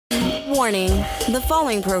Warning, the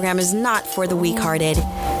following program is not for the weak-hearted,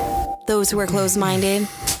 those who are closed-minded,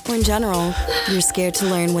 or in general, you're scared to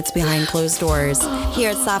learn what's behind closed doors.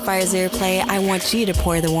 Here at Sapphire's Airplay, I want you to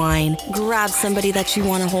pour the wine, grab somebody that you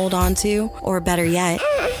want to hold on to, or better yet,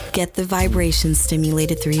 get the vibration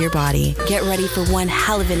stimulated through your body. Get ready for one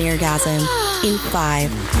hell of an orgasm in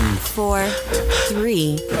 5, 4,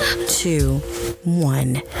 3, 2,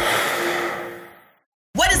 1.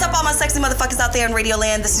 What is up, all my sexy motherfuckers out there in Radio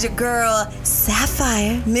Land? This is your girl,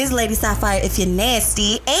 Sapphire, Ms. Lady Sapphire, if you're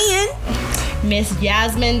nasty, and Miss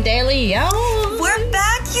Jasmine DeLeon. We're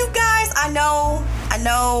back, you guys. I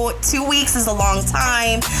know 2 weeks is a long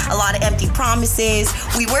time, a lot of empty promises.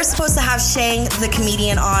 We were supposed to have Shang, the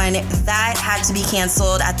comedian, on. That had to be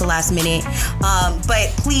canceled at the last minute. But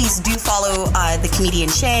please do follow the comedian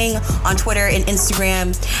Shang on Twitter and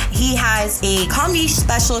Instagram. He has a comedy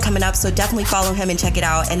special coming up, so definitely follow him and check it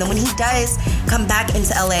out. And then when he does come back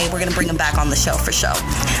into LA, we're going to bring him back on the show for sure.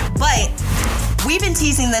 But we've been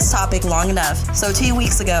teasing this topic long enough. So 2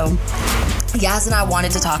 weeks ago, Yaz and I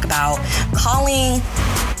wanted to talk about calling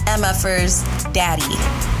MFers daddy.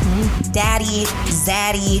 Mm-hmm. Daddy,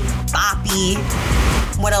 Zaddy, Boppy.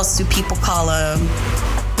 What else do people call him?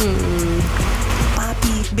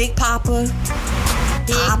 Boppy, Big Papa.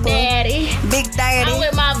 Big Papa, Daddy. Big Daddy. I'm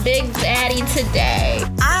with my Big Daddy today.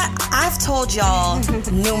 I've told y'all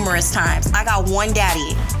numerous times, I got one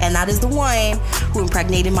daddy, and that is the one who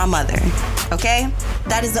impregnated my mother. Okay?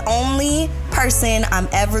 That is the only person I'm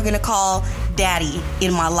ever gonna call daddy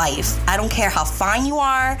in my life. I don't care how fine you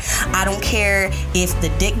are. I don't care if the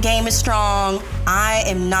dick game is strong. I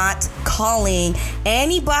am not calling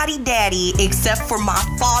anybody daddy except for my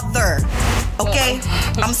father. Okay?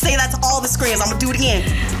 I'm gonna say that to all the screens. I'm gonna do it again.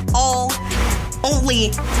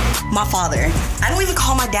 Only my father. I don't even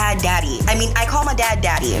call my dad daddy. I mean, I call my dad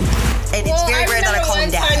daddy. And it's very rare that I call him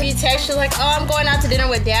dad. One time you texted like, oh, I'm going out to dinner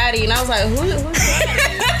with daddy. And I was like, who's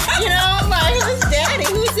daddy? You know, I'm like, who's daddy?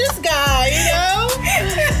 Who's this guy? You know?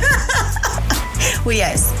 Well,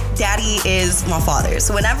 yes, daddy is my father.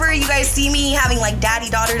 So whenever you guys see me having like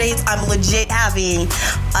daddy-daughter dates, I'm legit having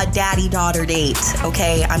a daddy-daughter date,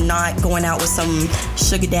 okay? I'm not going out with some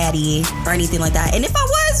sugar daddy or anything like that. And if I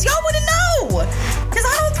was, y'all wouldn't know. Because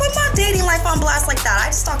I don't put my dating life on blast like that. I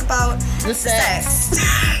just talk about the sex.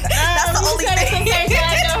 That's the only thing.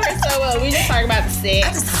 I know her so well. We just talk about the sex.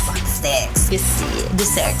 I just talk about the sex. The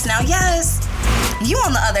sex. Now, yes, you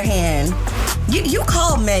on the other hand, you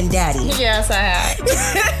call men daddy. Yes, I have.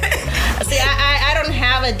 See, I don't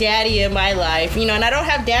have a daddy in my life, you know, and I don't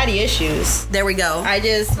have daddy issues. There we go. I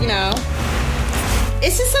just, you know,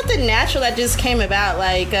 it's just something natural that just came about.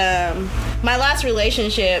 Like, my last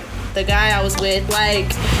relationship, the guy I was with,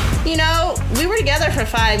 like, you know, we were together for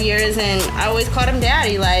 5 years, and I always called him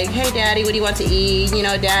daddy. Like, hey, daddy, what do you want to eat? You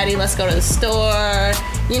know, daddy, let's go to the store.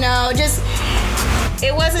 You know, just,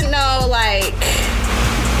 it wasn't no, like,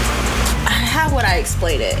 how would I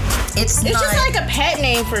explain it? It's just like a pet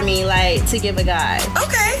name for me, like, to give a guy.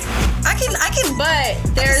 Okay. I can.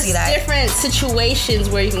 But there's different situations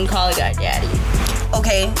where you can call a guy daddy.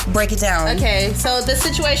 Okay, break it down. Okay, so the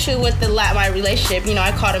situation with my relationship, you know,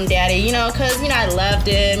 I called him daddy, you know, because, you know, I loved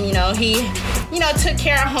him, you know, he, you know, took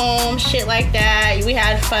care of home, shit like that. We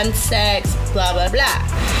had fun sex, blah, blah, blah.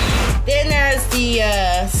 Then there's the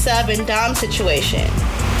sub and dom situation,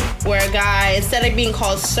 where a guy, instead of being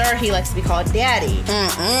called sir, he likes to be called daddy.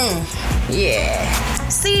 Yeah.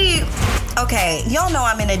 See, okay, y'all know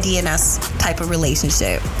I'm in a DNS type of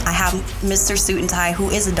relationship. I have Mr. Suit and Tie, who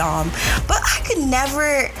is a dom, but I could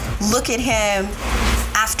never look at him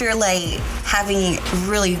after, like, having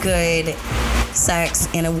really good sex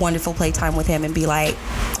and a wonderful playtime with him and be like,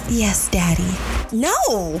 yes, daddy.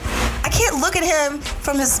 No, I can't look at him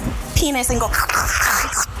from his penis and go,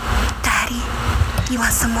 daddy. You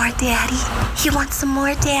want some more daddy? You want some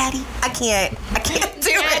more daddy? I can't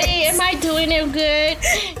do Daddy, it. am I doing it good?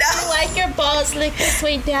 No. You like your balls licked this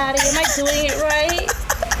way, daddy? Am I doing it right?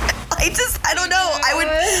 I don't know. I would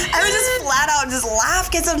just flat out just laugh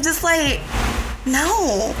because I'm just like,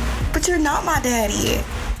 no, but you're not my daddy.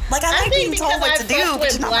 Like, I like being told what to do,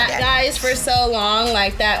 but you're not my daddy. Black guys for so long,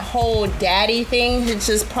 like, that whole daddy thing has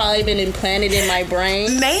just probably been implanted in my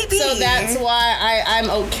brain. Maybe. So that's why I'm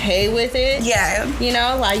okay with it. Yeah. You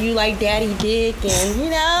know, like, you like daddy dick and, you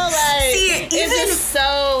know, like, see, it's just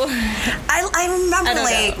so... I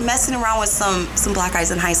remember messing around with some black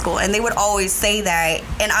guys in high school, and they would always say that,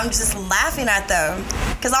 and I'm just laughing at them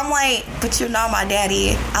because I'm like, but you're not my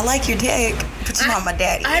daddy. I like your dick, but you're not my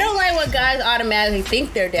daddy. I don't like when guys automatically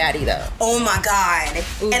think they're daddy though. Oh my god.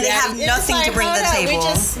 Ooh, and they have nothing to bring to the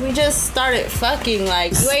table. We just started fucking.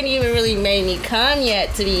 Like, you ain't even really made me come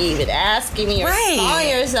yet to be even asking me or calling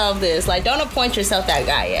yourself this. Like, don't appoint yourself that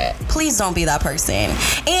guy yet. Please don't be that person.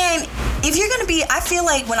 And if you're gonna be, I feel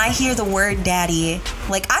like when I hear the word daddy,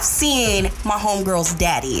 like, I've seen my homegirls'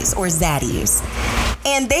 daddies or zaddies,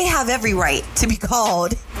 and they have every right to be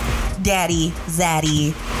called daddy,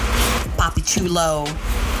 zaddy, papi chulo,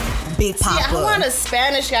 big papa. See, I want a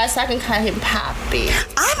Spanish guy so I can call him papi.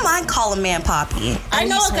 I might call a man papi. I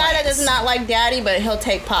know a guy that does not like daddy, but he'll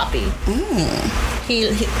take papi.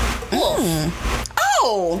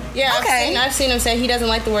 Oh, yeah. Okay. I've seen him say he doesn't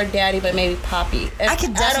like the word daddy, but maybe papi. I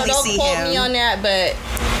could definitely see him. Don't quote me on that, but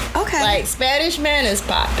like, Spanish man is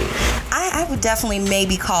papi. I would definitely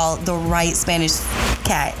maybe call the right Spanish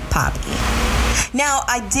cat papi. Now,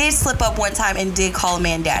 I did slip up one time and did call a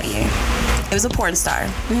man daddy. It was a porn star.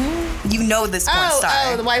 Mm-hmm. You know this porn star.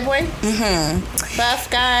 Oh, the white boy? Mm-hmm. Buff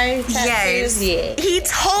guy, tattoos. Yes. Yeah.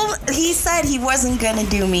 He said he wasn't gonna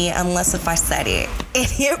do me unless if I said it. And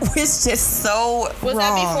it was just so Was wrong.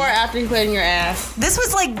 that before or after he put it in your ass? This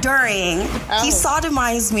was like during. Oh. He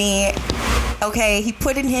sodomized me. Okay, he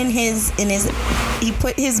put it he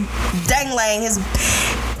put his dangling, his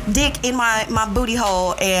dick in my booty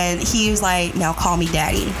hole, and he was like, now call me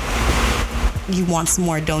daddy. You want some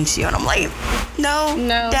more, don't you? And I'm like, no,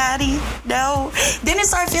 daddy, no. Then it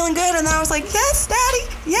started feeling good, and then I was like, yes,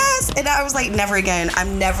 daddy, yes. And I was like, never again.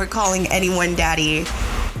 I'm never calling anyone daddy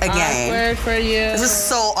again. Awkward for you. It was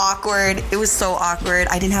so awkward. It was so awkward.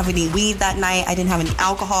 I didn't have any weed that night. I didn't have any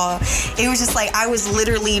alcohol. It was just like, I was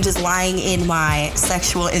literally just lying in my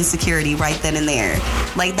sexual insecurity right then and there.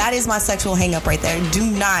 Like, that is my sexual hang up right there. Do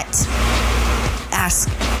not ask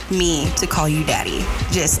me to call you daddy.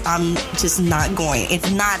 I'm just not going. It's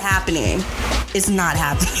not happening. It's not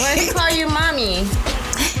happening. What if he call you mommy?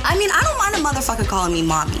 I mean, I don't mind a motherfucker calling me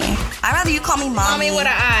mommy. I'd rather you call me mommy. Mommy with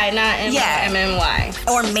an I, not M-M-Y.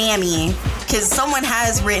 Or mammy. Because someone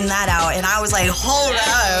has written that out, and I was like, hold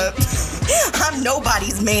up. I'm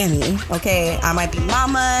nobody's mammy, okay? I might be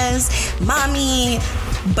mama's, mommy,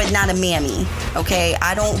 but not a mammy, okay?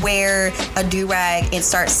 I don't wear a do-rag and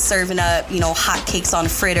start serving up, hot cakes on a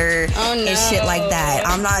fritter and shit like that.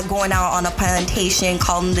 I'm not going out on a plantation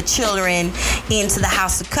calling the children into the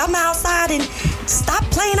house to come outside and stop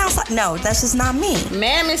playing outside. No, that's just not me.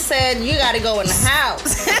 Mammy said you gotta go in the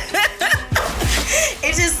house.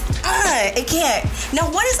 It just, it can't. Now,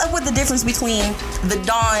 what is up with the difference between the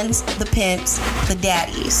dons, the pimps, the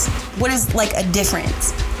daddies? What is, like, a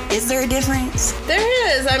difference? Is there a difference?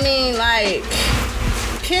 There is. I mean, like,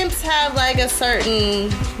 pimps have, like, a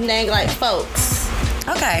certain name, like, folks.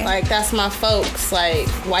 Okay. Like, that's my folks, like,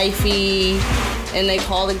 wifey, and they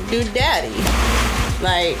call the dude daddy.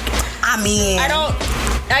 Like,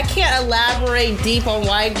 I can't elaborate deep on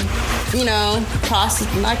why,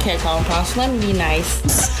 prostitutes, I can't call them prostitutes, let me be nice.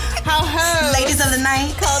 How hoes ladies of the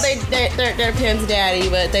night call their pimp's daddy,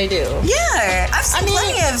 but they do. Yeah, I've seen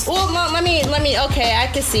plenty of. Well, let me. Okay, I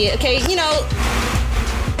can see it. Okay,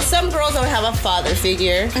 some girls don't have a father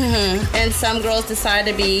figure, and some girls decide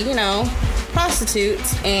to be,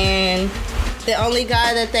 prostitutes, and the only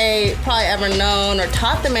guy that they probably ever known or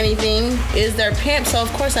taught them anything is their pimp. So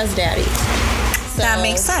of course that's daddy. So that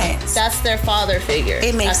makes sense. That's their father figure.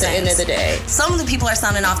 It makes sense. At the end of the day. Some of the people are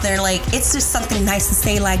sounding off there like, it's just something nice to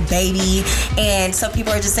say, like baby. And some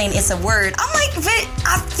people are just saying it's a word. I'm like, but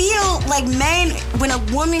I feel like, man, when a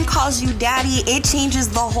woman calls you daddy, it changes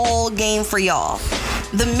the whole game for y'all.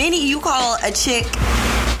 The minute you call a chick,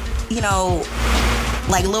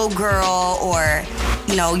 like little girl, or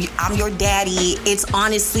I'm your daddy, it's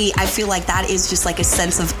honestly, I feel like that is just like a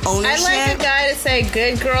sense of ownership. I like a guy to say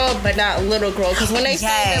good girl but not little girl, because when they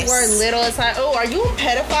say the word little, it's like, oh, are you a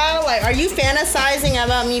pedophile? Like, are you fantasizing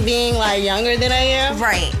about me being like younger than I am?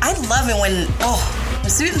 Right. I love it when the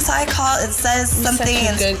student side call, it says something.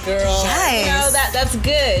 Such a good girl. Yes. That's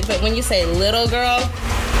good, but when you say little girl,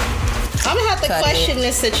 I'm gonna have to question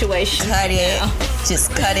this situation. Cut it.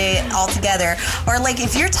 Just cut it all together. Or like,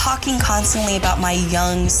 if you're talking constantly about my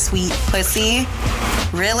young, sweet pussy,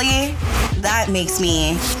 really? That makes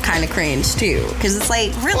me kind of cringe too. Because it's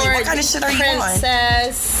like, really, what kind of shit are you on?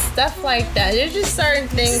 Princess, stuff like that. There's just certain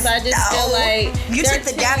things I just feel like you took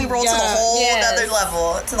the daddy role to the whole other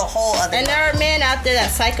level. To the whole other And level. there are men out there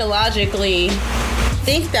that psychologically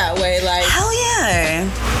think that way. Like, hell yeah.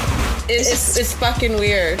 It's fucking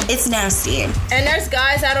weird. It's nasty. And there's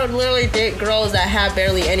guys that'll literally date girls that have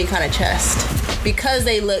barely any kind of chest because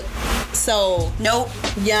they look so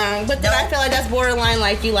young. But then I feel like that's borderline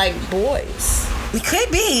like you like boys. It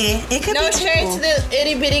could be. It could be. No shade to the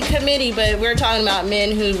itty bitty committee, but we're talking about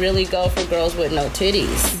men who really go for girls with no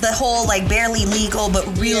titties. The whole like barely legal, but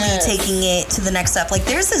really taking it to the next step. Like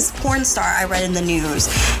there's this porn star I read in the news.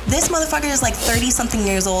 This motherfucker is like 30 something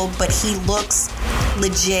years old, but he looks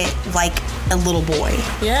legit like a little boy.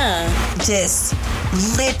 Yeah. Just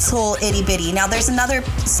little itty bitty. Now there's another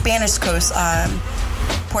Spanish Coast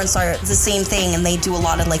porn star, the same thing, and they do a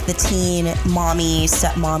lot of like the teen mommy,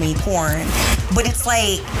 stepmommy porn. But it's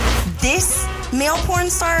like this male porn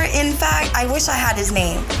star, in fact, I wish I had his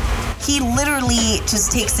name. He literally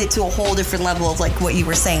just takes it to a whole different level of like what you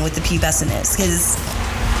were saying with the pubescence. Because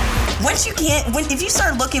if you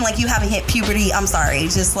start looking like you haven't hit puberty, I'm sorry,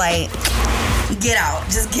 just like get out.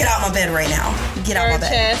 Just get out my bed right now. Get out my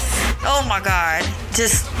bed. Oh my God.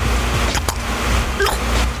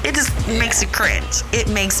 It just makes you cringe. It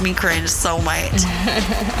makes me cringe so much.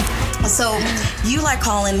 So, you like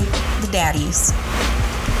calling the daddies.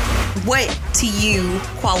 What to you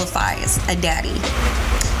qualifies a daddy?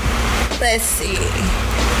 Let's see.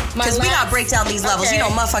 Because we gotta break down these levels. Okay. You know,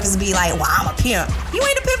 motherfuckers be like, well, I'm a pimp. You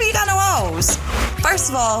ain't a pimp if you got no hoes. First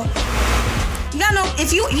of all, you got no,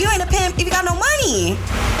 if you ain't a pimp if you got no money.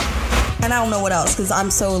 And I don't know what else, because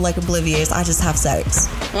I'm so, like, oblivious. I just have sex.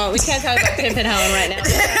 Well, we can't talk about pimping home right now.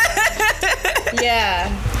 Yeah.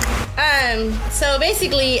 So,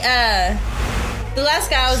 basically, the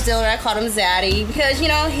last guy I was dealing with, I called him Zaddy, because, you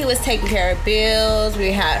know, he was taking care of bills,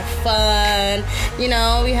 we had fun, you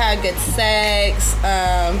know, we had good sex,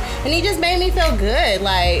 and he just made me feel good,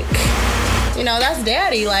 like, you know, that's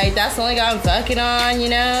daddy, like, that's the only guy I'm fucking on, you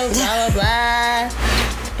know, blah, blah, blah.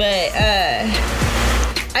 But,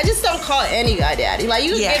 I just don't call any guy daddy. Like,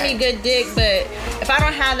 you can give me good dick, but if I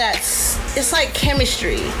don't have that, it's like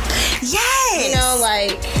chemistry. Yes! You know,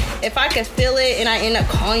 like, if I can feel it and I end up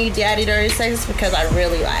calling you daddy during sex, it's because I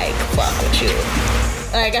really, like, fuck with you.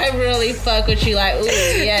 Like, I really fuck with you. Like, ooh,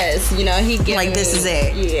 yes. You know, he gives like, this is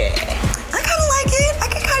it. Yeah. I kind of like it.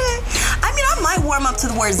 I might warm up to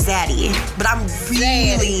the word zaddy, but I'm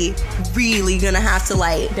really gonna have to,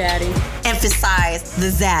 like, daddy, emphasize the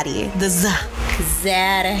zaddy. The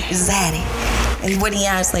Zaddy. And when he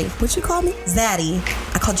asked, like, what you call me? Zaddy.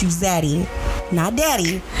 I called you Zaddy, not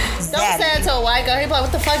daddy. Zaddy. Don't say it to a white guy. He'd be like,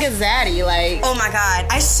 what the fuck is Zaddy? Like, oh my God.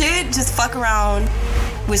 I should just fuck around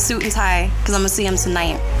with Suit and Tie, because I'm gonna see him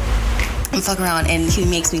tonight. And fuck around, and he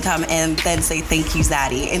makes me come and then say, thank you,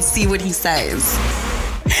 Zaddy, and see what he says.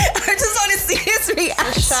 I just want to see his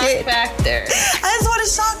reaction. The shock factor. I just want to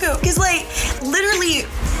shock him. Because, like, literally,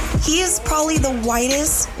 he is probably the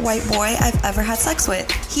whitest white boy I've ever had sex with.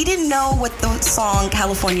 He didn't know what the song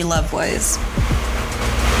California Love was.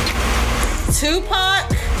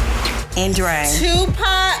 Tupac. And Dre.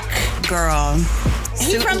 Tupac. Girl.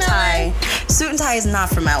 He from LA? Suit and Tie is not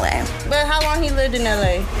from LA. But how long he lived in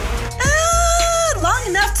LA? Long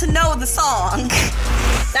enough to know the song.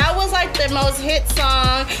 That was like the most hit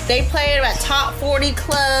song. They played it at top 40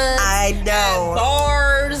 clubs. I know. At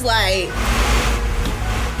bars, like.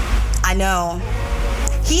 I know.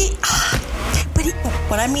 But he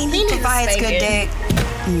provides good dick.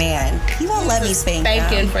 Man, he won't let me spank him.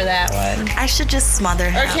 Spanking for that one. I should just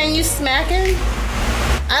smother him. Or can you smack him?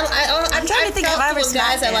 I'm trying to think if I ever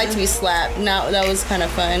guys that like to be slapped. No, that was kind of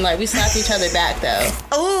fun. Like, we slapped each other back, though.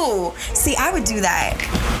 Oh, see, I would do that.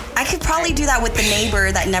 I could probably do that with the neighbor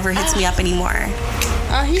that never hits me up anymore.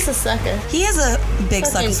 Oh, he's a sucker. He is a big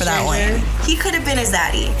sucker for that one. He could have been his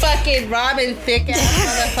daddy. Fucking Robin thick-ass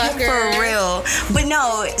motherfucker. For real. But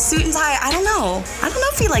no, Suit and Tie, I don't know. I don't know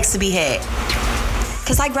if he likes to be hit.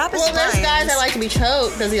 Because I grab his buns. Well, there's guys that like to be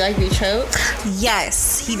choked. Does he like to be choked?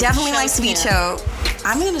 Yes, he definitely likes to be choked.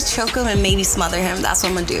 I'm going to choke him and maybe smother him. That's what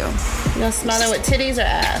I'm going to do. You going to smother with titties or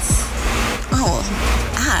ass? Oh,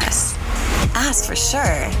 ass. Ass for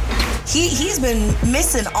sure. He's been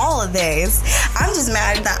missing all of these. I'm just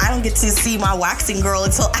mad that I don't get to see my waxing girl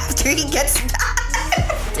until after he gets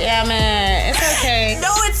back. Damn it. It's okay.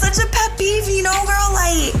 No, it's such a pet peeve, you know, girl.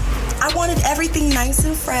 Like, I wanted everything nice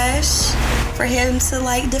and fresh for him to,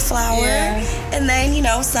 like, deflower. Yeah. And then, you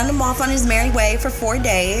know, send him off on his merry way for 4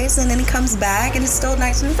 days. And then he comes back and it's still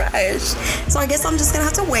nice and fresh. So I guess I'm just going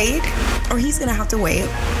to have to wait. Or he's going to have to wait.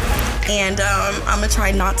 And I'm going to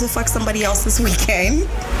try not to fuck somebody else this weekend.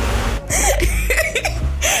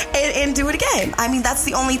 and do it again. I mean, that's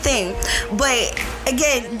the only thing. But,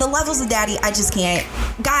 again, the levels of daddy, I just can't.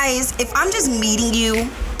 Guys, if I'm just meeting you,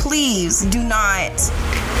 please do not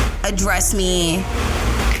address me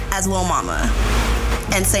as Lil Mama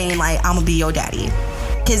and saying, like, I'm gonna be your daddy.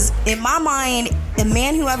 Because in my mind, a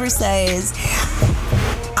man who ever says,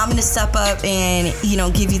 I'm gonna step up and, you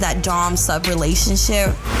know, give you that dom sub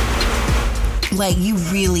relationship, like, you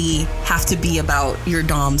really have to be about your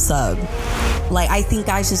dom sub. Like, I think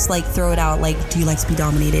guys just, like, throw it out, like, do you like to be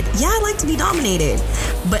dominated? Yeah, I like to be dominated.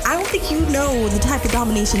 But I don't think you know the type of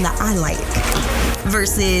domination that I like.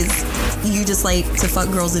 Versus you just like to fuck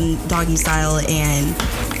girls in doggy style and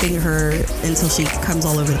finger her until she comes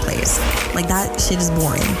all over the place. Like, that shit is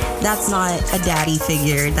boring. That's not a daddy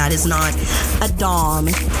figure. That is not a dom.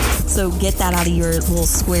 So get that out of your little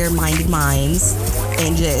square-minded minds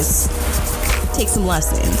and just take some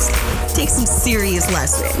lessons. Take some serious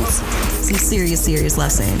lessons. Some serious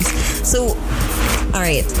lessons. So, all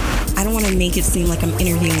right, I don't want to make it seem like I'm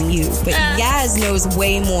interviewing you, but Yaz knows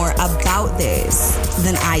way more about this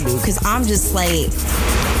than I do, because I'm just like,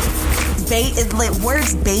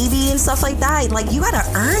 words baby and stuff like that. Like, you gotta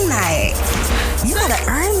earn that. You gotta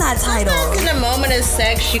earn that title. Sometimes in a moment of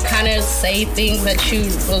sex, you kind of say things that you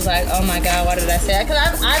was like, oh my God, why did I say that?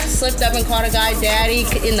 Because I've slipped up and called a guy daddy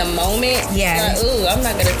in the moment. Yeah. Like, ooh, I'm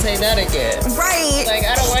not gonna say that again. Right. Like,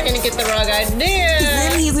 I don't want him to get the wrong idea.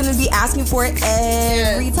 Then he's gonna be asking for it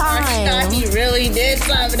every time. I thought he really did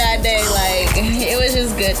something that day. Like, it was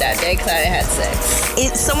just good that day because I had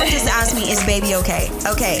sex. Someone just asked me, is baby okay?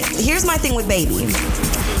 Okay, here's my thing with baby.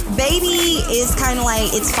 Baby is kind of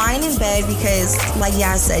like, it's fine in bed because, like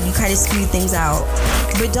I said, you kind of spew things out.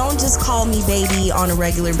 But don't just call me baby on a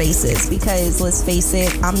regular basis, because let's face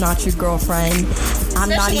it, I'm not your girlfriend.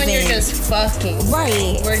 I'm Especially not even. When you're just fucking.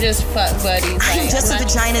 Right. We're just fuck buddies. I'm just a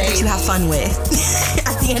vagina that you have fun with.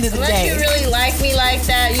 At the end of the day. Unless you really like me like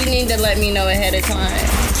that, you need to let me know ahead of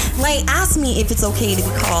time. Like, ask me if it's okay to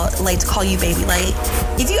be called, like, to call you baby. Like,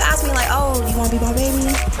 if you ask me, like, oh, you want to be my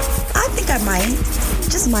baby? I think I might.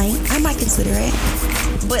 Just might. I might consider it.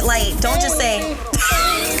 But, like, don't just say,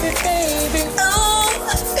 oh.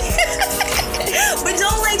 But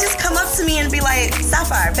don't, like, just come up to me and be like,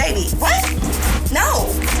 Sapphire, baby. What? No.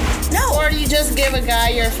 Or you just give a guy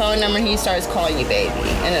your phone number and he starts calling you baby.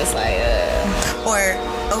 And it's like, Or,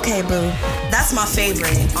 okay, boo. That's my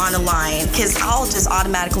favorite on the line, because I'll just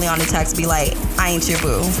automatically on the text be like, I ain't your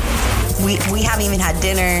boo. We haven't even had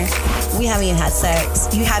dinner. We haven't even had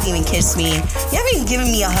sex. You haven't even kissed me. You haven't even given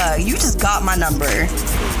me a hug. You just got my number.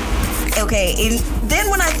 Okay, and then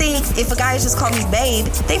when I think if a guy just called me babe,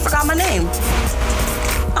 they forgot my name.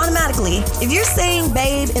 Automatically. If you're saying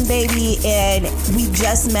babe and baby and we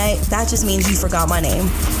just met, that just means you forgot my name.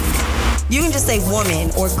 You can just say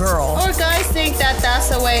woman or girl. Or guys think that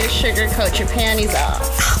that's a way to sugarcoat your panties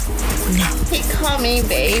off. No. He called me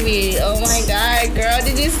baby. Oh my God, girl,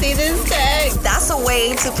 did you see this text? That's a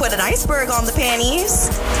way to put an iceberg on the panties.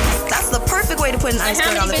 That's the perfect way to put an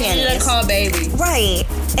iceberg on the panties. How many bitches you call baby? Right.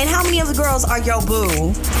 And how many of the girls are your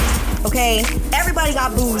boo? Okay? Everybody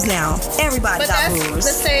got boos now. Everybody got boos. But that's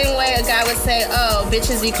the same way a guy would say, oh,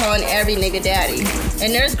 bitches be calling every nigga daddy.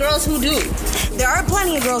 And there's girls who do. There are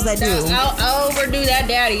plenty of girls that do. I'll overdo that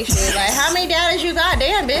daddy shit. Like, how many daddies you got?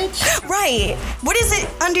 Damn, bitch. Right. What is it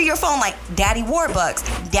under your phone? Like, Daddy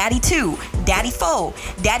Warbucks, Daddy 2, Daddy 4,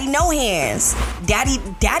 Daddy No Hands, Daddy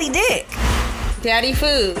Dick. Daddy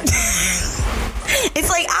food. It's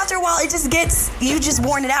like, after a while, it just gets, you just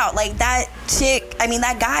worn it out. Like, that chick, I mean,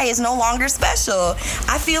 that guy is no longer special.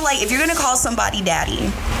 I feel like if you're going to call somebody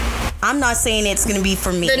daddy, I'm not saying it's going to be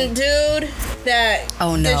for me. The dude that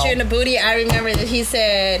did you in the booty, I remember that he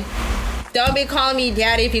said, don't be calling me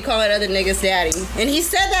daddy if you calling other niggas daddy. And he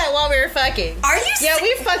said that while we were fucking. Are you Yeah,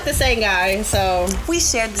 we fucked the same guy, so. We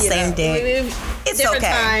shared the same dick. It's different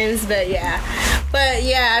okay. times, but yeah. But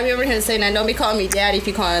yeah, I remember him saying that, don't be calling me daddy if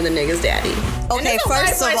you calling other niggas daddy. Okay,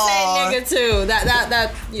 first of all. Nigga too.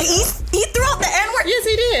 That you know. He threw out the N-word? Yes,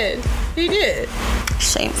 he did. He did.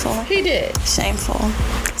 Shameful. He did. Shameful.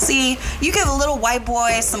 See, you give a little white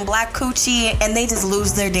boy some black coochie and they just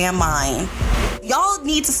lose their damn mind. Y'all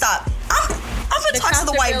need to stop. I'm gonna talk to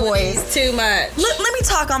the white boys. Too much. Let me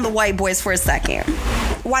talk on the white boys for a second.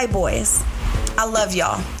 White boys, I love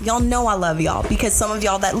y'all. Y'all know I love y'all, because some of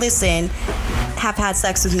y'all that listen have had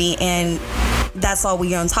sex with me, and that's all we're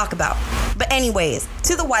gonna talk about. But anyways,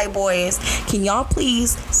 to the white boys, can y'all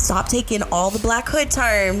please stop taking all the black hood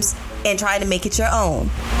terms and trying to make it your own?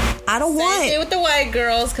 I don't want it with the white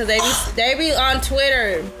girls, because they be on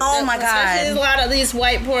Twitter. Oh my God. Especially a lot of these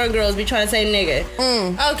white porn girls be trying to say nigga.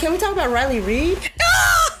 Oh, can we talk about Riley Reid?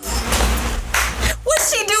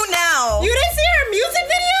 What's she do now? You didn't see her music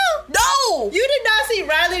video? No. You did not see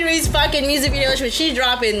Riley Reid's fucking music video when she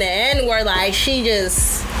dropping the N-word. Like, she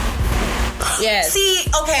just... Yes. See,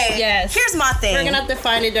 okay. Yes. Here's my thing. We're gonna have to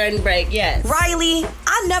find it during the break. Yes. Riley,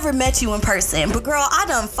 I never met you in person, but girl, I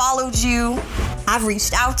done followed you. I've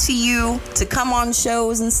reached out to you to come on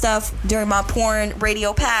shows and stuff during my porn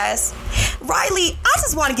radio pass. Riley, I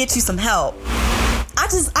just want to get you some help.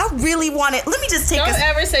 I really want it. Let me just take Don't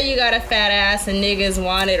ever say you got a fat ass and niggas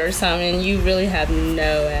want it or something. You really have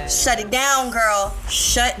no ass. Shut it down, girl.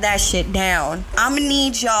 Shut that shit down. I'm gonna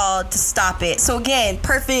need y'all to stop it. So again,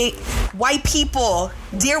 perfect white people,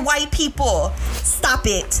 dear white people, stop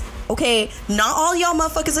it. Okay, not all y'all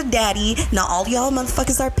motherfuckers are daddy. Not all y'all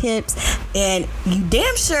motherfuckers are pimps. And you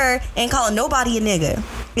damn sure ain't calling nobody a nigga.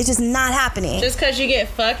 It's just not happening. Just because you get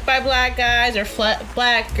fucked by black guys or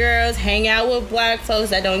black girls, hang out with black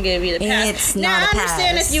folks, that don't give you the pass. It's now, not a I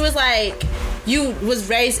understand pass. if you was like, you was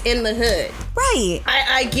raised in the hood. Right.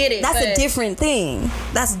 I get it. That's a different thing.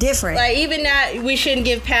 That's different. Like, even that we shouldn't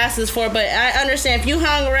give passes for, but I understand if you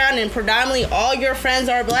hung around and predominantly all your friends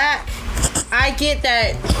are black, I get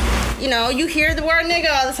that. You know, you hear the word nigga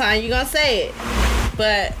all the time. You gonna say it.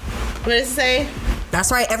 But, what does it say?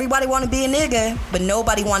 That's right. Everybody want to be a nigga, but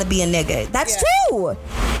nobody want to be a nigga. That's true.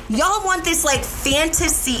 Y'all want this, like,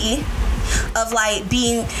 fantasy of, like,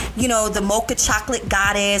 being, you know, the mocha chocolate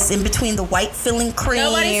goddess in between the white filling cream.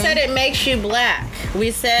 Nobody said it makes you black.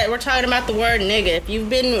 We're talking about the word nigga. If you've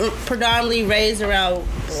been predominantly raised around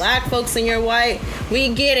black folks and you're white,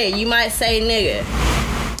 we get it. You might say nigga.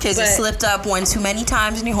 Because you slipped up one too many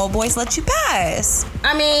times and your whole boys let you pass.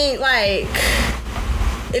 I mean, like,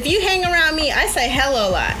 if you hang around me, I say hello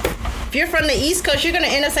a lot. If you're from the East Coast, you're going to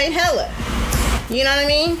end up saying hella. You know what I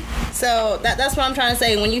mean? So that's what I'm trying to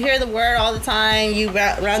say. When you hear the word all the time, you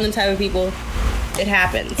around them type of people, it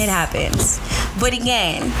happens. It happens. But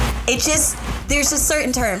again, it just, there's just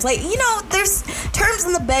certain terms. Like, you know, there's terms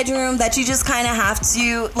in the bedroom that you just kind of have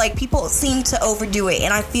to, like, people seem to overdo it.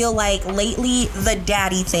 And I feel like lately the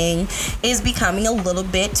daddy thing is becoming a little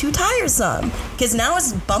bit too tiresome. Because now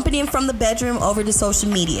it's bumping in from the bedroom over to social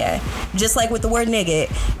media. Just like with the word nigga.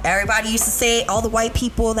 Everybody used to say it, all the white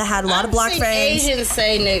people that had a lot of black friends. Asians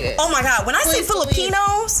say nigga. Oh my God. When I say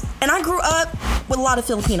Filipinos, and I grew up with a lot of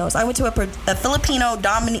Filipinos. I went to a Filipino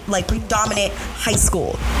predominant high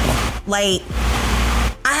school. Like,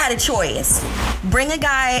 I had a choice. Bring a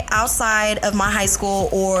guy outside of my high school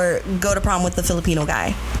or go to prom with the Filipino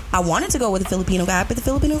guy. I wanted to go with the Filipino guy, but the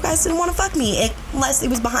Filipino guys didn't want to fuck me unless it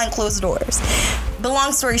was behind closed doors. But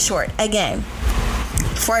long story short, again,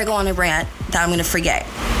 before I go on a rant that I'm going to forget,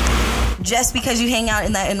 just because you hang out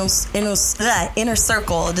in that inner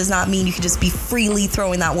circle does not mean you can just be freely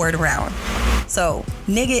throwing that word around. So,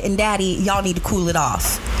 nigga and daddy, y'all need to cool it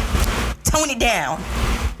off. Tone it down.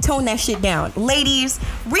 Tone that shit down. Ladies,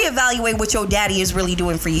 reevaluate what your daddy is really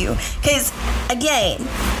doing for you. Because, again,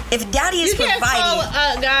 if daddy is providing... You can't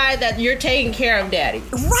call a guy that you're taking care of daddy.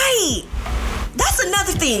 Right. That's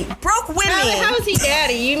another thing. Broke women. How is he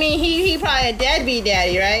daddy? You mean he probably a deadbeat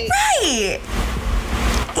daddy, right? Right.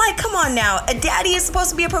 Like, come on now. A daddy is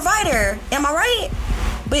supposed to be a provider. Am I right?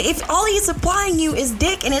 But if all he's supplying you is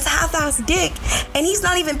dick and it's half-ass dick, and he's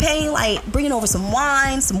not even paying, like, bringing over some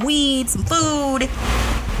wine, some weed, some food,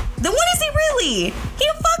 then what is he really? He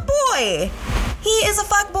a fuck boy. He is a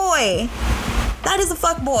fuck boy. That is a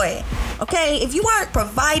fuck boy. Okay? If you aren't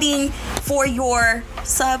providing for your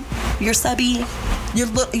subby,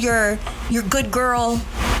 your good girl,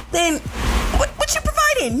 then what you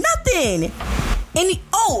providing? Nothing. And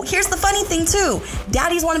here's the funny thing too.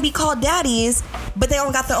 Daddies want to be called daddies, but they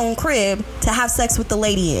don't got their own crib to have sex with the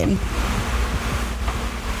lady in.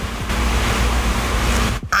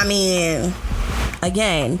 I mean,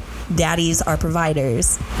 again, daddies are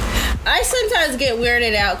providers. I sometimes get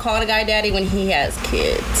weirded out calling a guy daddy when he has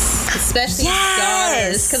kids, especially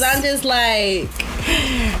daughters, because I'm just like,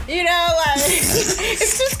 you know, like,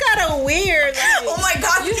 it's just kind of weird. Like, oh my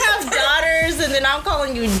God, you have daughters and then I'm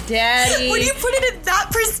calling you daddy. When you put it in that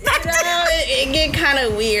perspective, you know, it get kind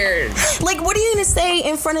of weird. Like, what are you gonna say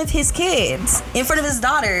in front of his kids, in front of his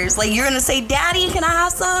daughters? Like, you're gonna say, "Daddy, can I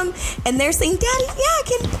have some?" And they're saying, "Daddy, yeah,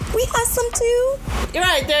 can we have some too?" You're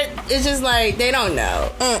right. It's just like they don't know.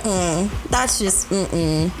 That's just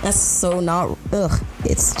That's so not. Ugh.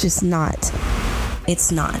 It's just not.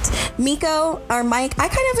 It's not. Miko or Mike, I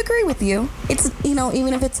kind of agree with you. It's, you know,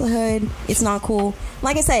 even if it's a hood, it's not cool.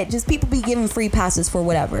 Like I said, just people be giving free passes for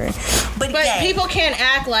whatever. But people can't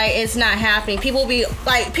act like it's not happening. People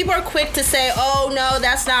are quick to say, "Oh no,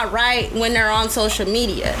 that's not right," when they're on social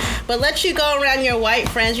media. But let you go around your white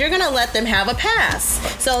friends, you're gonna let them have a pass.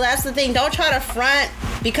 So that's the thing. Don't try to front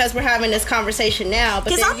because we're having this conversation now.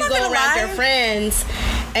 But then you go around your friends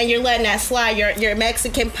and you're letting that slide. Your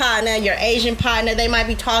Mexican partner, your Asian partner, they might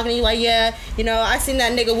be talking to you like, yeah, you know, I seen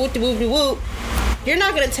that nigga whoop de whoop de whoop. You're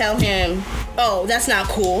not gonna tell him, oh, that's not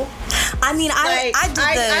cool. I mean, I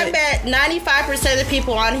bet 95% of the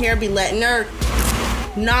people on here be letting their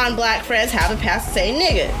non-black friends have a pass to say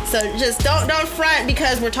nigga. So just don't front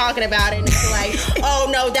because we're talking about it and it's like, oh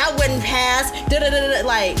no, that wouldn't pass.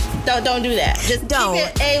 Like, don't do that. Just don't. Keep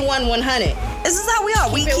it A1 100. This is how we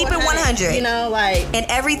are. We keep it 100. You know, like, and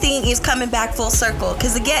everything is coming back full circle.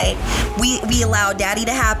 Because again, we allow daddy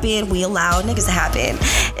to happen. We allow niggas to happen.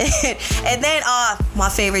 And then my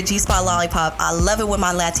favorite G-spot lollipop. I love it when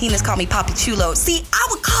my Latinas call me Papi Chulo. See, I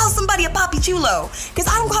would call somebody a Papi Chulo because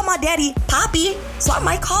I don't call my daddy Papi, so I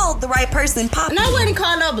might call the right person Papi. And I wouldn't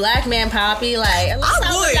call no black man Papi. Like, unless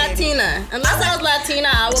I was Latina. Unless I was Latina,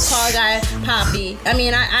 I would call a guy Papi. I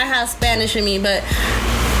mean, I have Spanish in me, but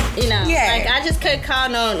you know, like, I just couldn't call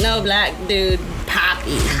no black dude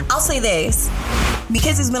Papi. I'll say this.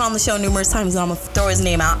 Because he's been on the show numerous times and I'm going to throw his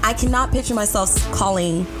name out, I cannot picture myself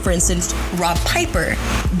calling, for instance, Rob Piper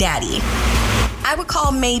daddy. I would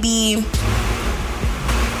call maybe...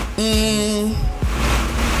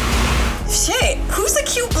 shit. Who's a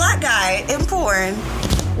cute black guy in porn?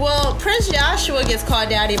 Well, Prince Joshua gets called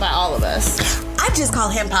daddy by all of us. I just call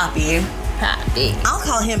him Poppy. Poppy. I'll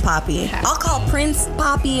call him Poppy. I'll call Prince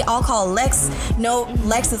Poppy. I'll call Lex. No,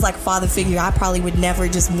 Lex is like a father figure. I probably would never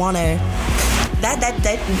just want to. That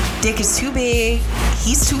dick is too big.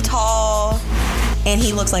 He's too tall, and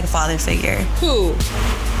he looks like a father figure. Who?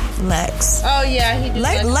 Lex. Oh yeah, he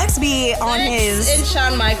does. Lex be on his. And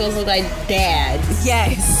Shawn Michaels look like dads.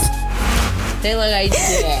 Yes. They look like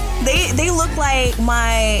dads. They look like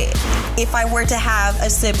if I were to have a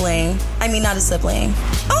sibling. I mean, not a sibling.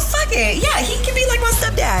 Oh, fuck it. Yeah, he could be like my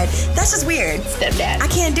stepdad. That's just weird. Stepdad. I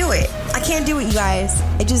can't do it, you guys.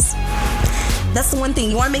 That's the one thing.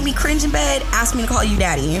 You want to make me cringe in bed? Ask me to call you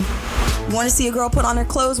daddy. You want to see a girl put on her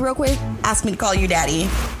clothes real quick? Ask me to call you daddy.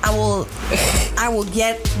 I will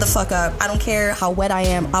get the fuck up. I don't care how wet I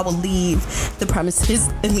am. I will leave the premises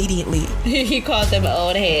immediately. He called them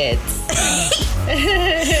old heads.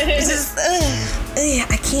 It's just,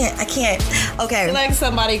 I can't. Okay. You're like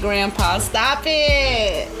somebody grandpa. Stop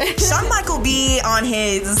it. Shawn Michael be on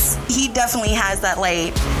his, he definitely has that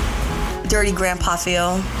like dirty grandpa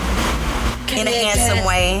feel. In a handsome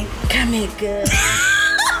way. Come here, girl.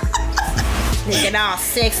 Looking all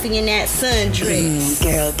sexy in that sundress.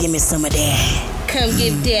 Girl, give me some of that. Come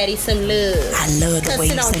give daddy some love. I love the way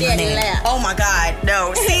you say my name. Oh my God,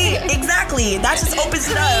 no. See, exactly. That just opens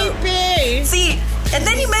it up. See, and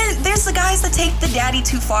then there's the guys that take the daddy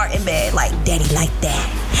too far in bed. Like, daddy like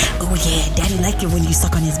that. Oh yeah, daddy like it when you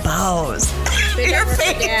suck on his balls. Bend over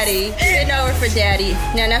for daddy. Bend over for daddy.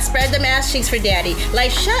 Now spread them ass cheeks for daddy.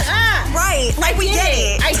 Like, shut up. Right. Like, we get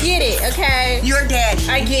it. I get it, okay? You're daddy.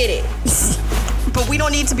 I get it. But we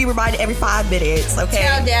don't need to be reminded every 5 minutes, okay?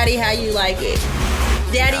 Tell daddy how you like it.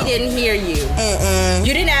 Daddy didn't hear you.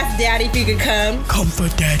 You didn't ask daddy if you could come. Come for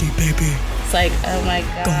daddy, baby. It's like, oh my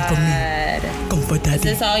God. Come for me. Come for daddy. Is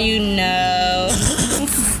this all you know?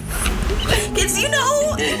 Because you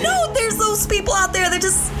know, there's those people out there that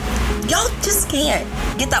y'all just can't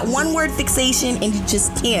get that one word fixation, and you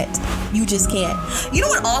just can't. You just can't. You know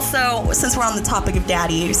what? Also, since we're on the topic of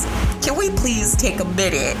daddies, can we please take a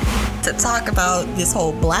minute to talk about this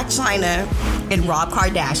whole Blac Chyna and Rob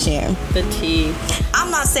Kardashian? The tea.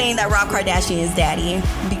 I'm not saying that Rob Kardashian is daddy,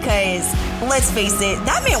 because let's face it,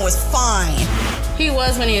 that man was fine. He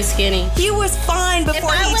was when he was skinny. He was fine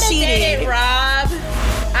before he cheated. If I would have dated Rob,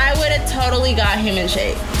 I would have totally got him in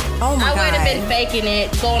shape. Oh my God. I would have been faking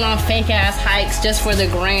it, going on fake ass hikes just for the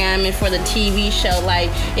gram and for the TV show.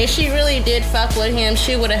 Like, if she really did fuck with him,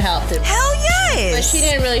 she would have helped him. Hell yes. But she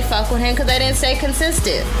didn't really fuck with him because they didn't stay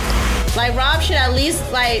consistent. Like, Rob should at least,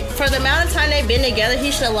 like, for the amount of time they've been together,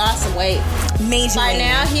 he should have lost some weight. Majorly. By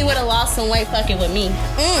now, he would have lost some weight fucking with me.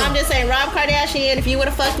 I'm just saying, Rob Kardashian, if you would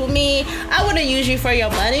have fucked with me, I would have used you for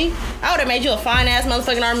your money. I would have made you a fine-ass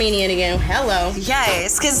motherfucking Armenian again. Hello.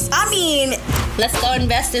 Yes, because, I mean... Let's go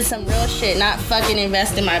invest in some real shit, not fucking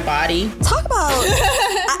invest in my body. Talk about...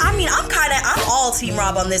 I mean, I'm all Team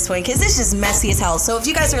Rob on this one, because it's just messy as hell. So if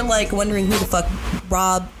you guys are, like, wondering who the fuck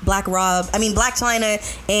Blac Chyna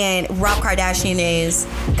and Rob Kardashian is,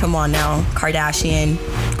 come on now. Kardashian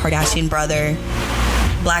brother.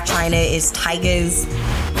 Blac Chyna is Tyga's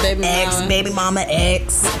baby mama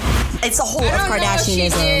ex. it's a whole I of don't know if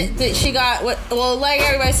Kardashianism. she got well, like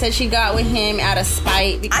everybody said, she got with him out of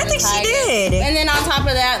spite. I think she did. And then on top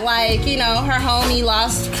of that, like, you know, her homie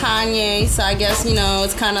lost Kanye, so I guess, you know,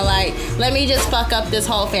 it's kind of like, let me just fuck up this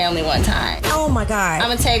whole family one time. Oh my God. I'm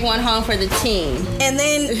gonna take one home for the team. And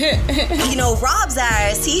then, you know, Rob's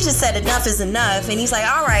ass, he just said enough is enough. And he's like,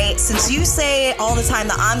 all right, since you say all the time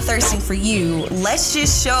that I'm thirsting for you, let's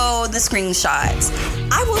just show the screenshots.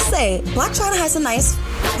 I will say, Blac Chyna has a nice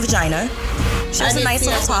vagina. She has a nice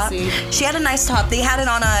little top. She had a nice top. They had it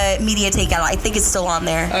on a media takeout. I think it's still on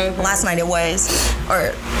there. Okay. Last night it was.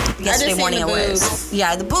 Or yesterday morning it was.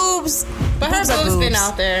 Yeah, the boobs. But her boobs been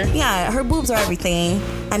out there. Yeah, her boobs are everything.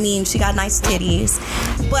 I mean, she got nice titties.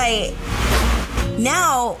 But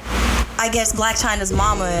now, I guess Blac Chyna's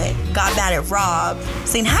mama got mad at Rob,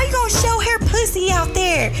 saying, how you gonna show her pussy out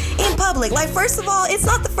there in public? Like, first of all, it's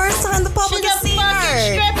not the first time the public has seen her.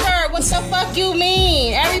 She's a fucking stripper. What the fuck you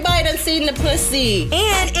mean? Everybody done seen the pussy.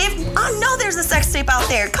 And if I know there's a sex tape out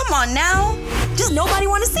there, come on now. Just nobody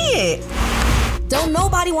want to see it. Don't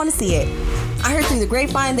nobody want to see it. I heard through the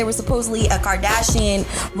grapevine there was supposedly a Kardashian,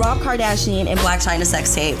 Rob Kardashian and Blac Chyna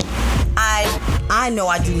sex tape. I know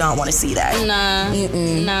I do not want to see that. Nah.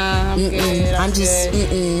 Nah, I'm good. I'm just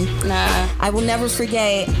good. Nah. I will never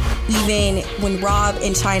forget even when Rob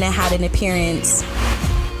and Chyna had an appearance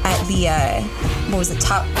at the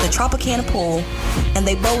the Tropicana pool, and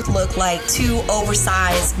they both looked like two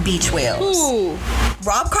oversized beach whales. Ooh.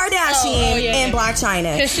 Rob Kardashian and Blac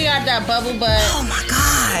Chyna. Cause she got that bubble butt. Oh my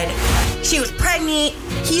God. She was pregnant.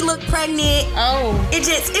 He looked pregnant. Oh. It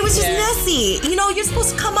was just messy. You know, you're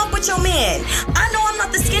supposed to come up with your man. I know I'm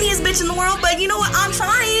not the skinniest bitch in the world, but you know what? I'm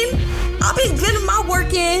trying. I'll be getting my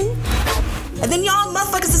work in. And then y'all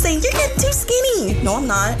motherfuckers are saying, you're getting too skinny. No, I'm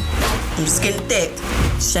not. I'm just getting thick.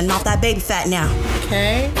 Shedding off that baby fat now.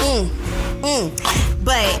 Okay.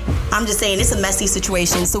 But I'm just saying, it's a messy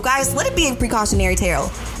situation. So guys, let it be a precautionary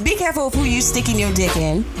tale. Be careful of who you sticking your dick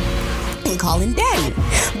in and calling daddy,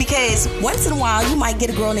 because once in a while you might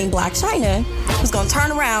get a girl named Blac Chyna who's gonna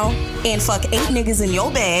turn around and fuck 8 niggas in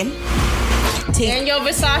your bed, in your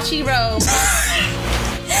Versace robe,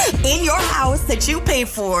 in your house that you paid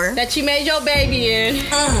for, that you made your baby in,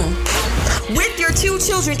 with your 2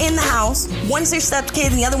 children in the house. One's your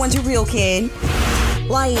stepkid and the other one's your real kid.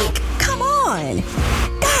 Like, come on,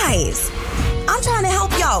 guys. I'm trying to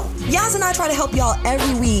help y'all. Yaz and I try to help y'all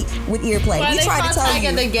every week with earplay. Well, we try to tell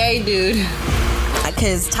Tyga you. The gay dude.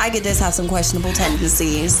 Because Tyga does have some questionable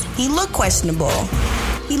tendencies. He looked questionable.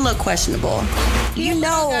 You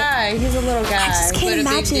know. He's a little guy. I just can't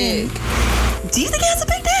imagine. Do you think he has a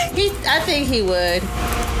big dick? I think he would.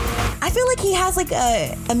 I feel like he has like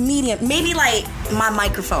a medium, maybe like my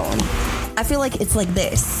microphone. I feel like it's like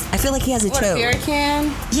this. I feel like he has a choke. A beer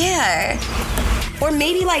can? Yeah. Or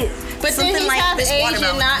maybe like but something then he's like half this Asian.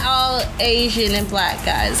 watermelon. Not all Asian and black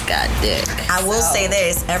guys got dick. I will say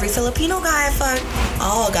this: every Filipino guy I fuck,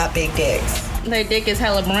 all got big dicks. Their dick is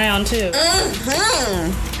hella brown too.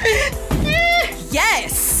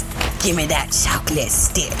 Yes. Give me that chocolate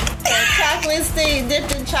stick. That chocolate stick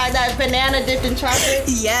dipped in chocolate. That banana dipped in chocolate.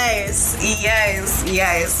 Yes.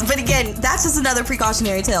 But again, that's just another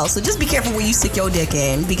precautionary tale. So just be careful where you stick your dick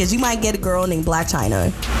in, because you might get a girl named Blac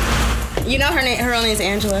Chyna. You know her real name is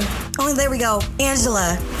Angela. Oh, there we go.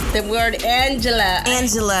 Angela. The word Angela.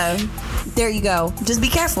 Angela. There you go. Just be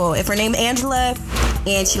careful. If her name Angela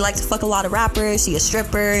and she likes to fuck a lot of rappers, she a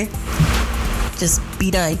stripper, just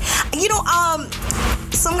be done. You know,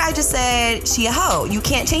 some guy just said she a hoe. You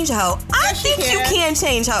can't change a hoe. I think you can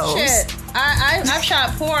change hoes. Shit. I've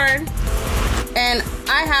shot porn, and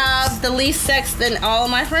I have the least sex than all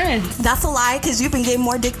of my friends. That's a lie, because you've been getting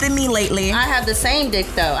more dick than me lately. I have the same dick,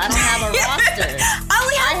 though. I don't have a roster.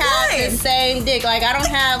 I have the same dick. Like, I don't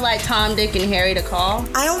have, like, Tom, Dick, and Harry to call.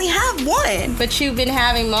 I only have one. But you've been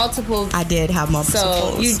having multiple. I did have multiple.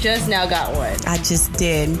 So, you just now got one. I just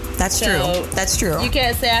did. That's true. You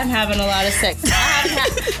can't say I'm having a lot of sex. I haven't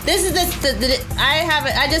had... This is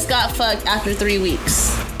I just got fucked after 3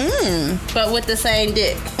 weeks. But with the same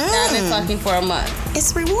dick. Now I've been fucking for a month.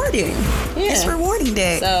 It's rewarding. Yeah. It's rewarding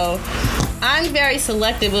dick. So, I'm very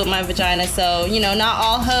selective with my vagina. So, you know, not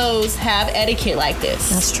all hoes have etiquette like this.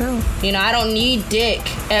 That's true. You know, I don't need dick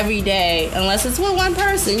every day unless it's with one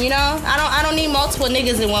person, you know? I don't need multiple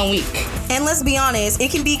niggas in 1 week. And let's be honest, it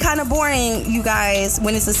can be kind of boring, you guys,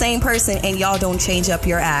 when it's the same person and y'all don't change up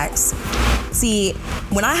your acts. See,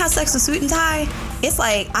 when I have sex with Suit and Tie, it's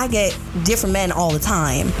like I get different men all the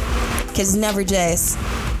time. Because it's never just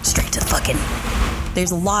straight to the fucking...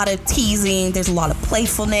 There's a lot of teasing. There's a lot of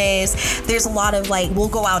playfulness. There's a lot of, like, we'll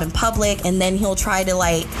go out in public and then he'll try to,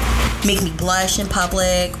 like, make me blush in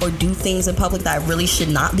public or do things in public that I really should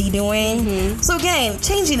not be doing. So again,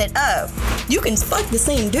 changing it up. You can fuck the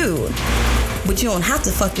same dude, but you don't have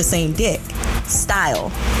to fuck the same dick. Style.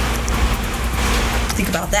 Think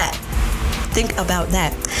about that.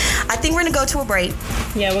 I think we're gonna go to a break.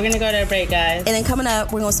 Yeah, we're gonna go to a break, guys. And then coming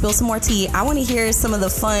up, we're gonna spill some more tea. I want to hear some of the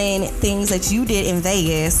fun things that you did in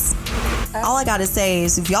Vegas. All I gotta say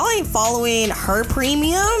is, if y'all ain't following her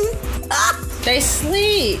premium, they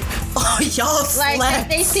sleep. Oh, y'all like slept.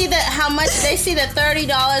 they see the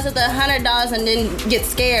 $30 or the $100 and then get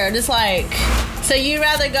scared. It's like, so you'd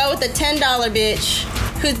rather go with the $10 bitch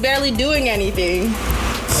who's barely doing anything.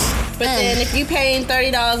 But then if you paying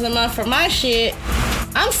 $30 a month for my shit,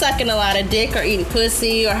 I'm sucking a lot of dick or eating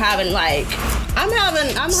pussy or having I'm having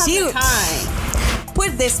a time. Put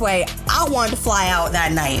it this way, I wanted to fly out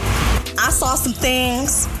that night. I saw some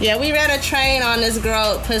things. Yeah, we ran a train on this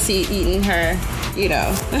girl pussy eating her, you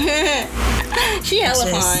know. She hella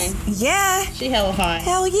fine. Yeah. She hella fine.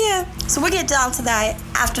 Hell yeah. So we'll get down to that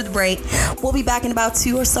after the break. We'll be back in about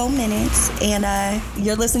 2 or so minutes. And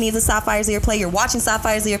you're listening to Sapphire's Earplay. You're watching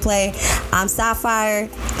Sapphire's Earplay. I'm Sapphire.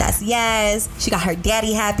 That's Yaz. She got her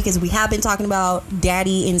daddy hat because we have been talking about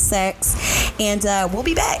daddy and sex. And we'll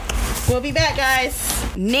be back. We'll be back,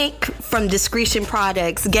 guys. Nick from Discretion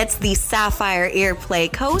Products gets the Sapphire Airplay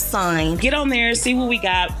cosign. Get on there, see what we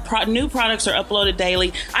got. New products are uploaded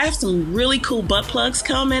daily. I have some really cool butt plugs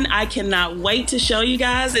coming. I cannot wait to show you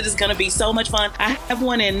guys. It is going to be so much fun. I have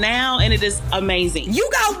one in now, and it is amazing. You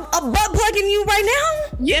got a butt plug in you right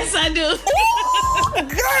now? Yes, I do. Ooh,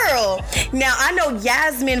 girl. Now, I know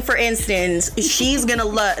Yasmin, for instance, she's going to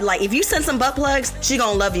love, if you send some butt plugs, she's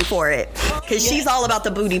going to love you for it. Because she's all about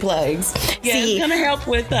the booty plugs. Yeah, it's going to help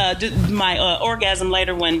with my orgasm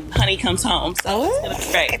later when honey comes home. So it's going to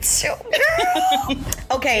be great. It's so girl.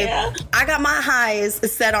 Okay, yeah. I got my highs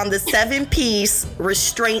set on the 7-piece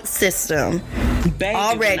restraint system. Baby,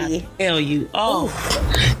 already. I tell you. Oh,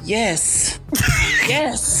 yes.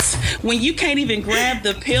 Yes. When you can't even grab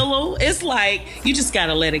the pillow, it's like you just got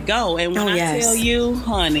to let it go. And when I tell you,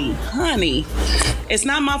 honey, it's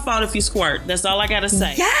not my fault if you squirt. That's all I got to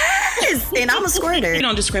say. Yes. And I'm a squirter. You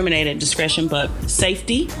don't discriminate at discretion, but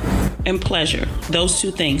safety and pleasure. Those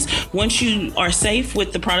two things. Once you are safe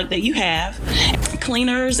with the product that you have,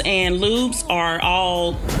 cleaners and lubes are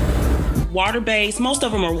all water-based. Most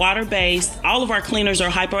of them are water-based. All of our cleaners are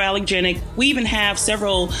hypoallergenic. We even have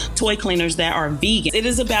several toy cleaners that are vegan. It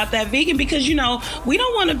is about that vegan because, we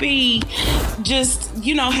don't want to be just,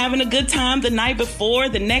 having a good time the night before.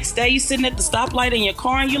 The next day you're sitting at the stoplight in your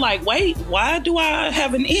car and you're like, wait, why do I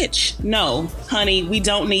have an itch? No, honey, we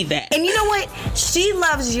don't need that. And you know what? She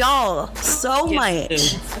loves y'all so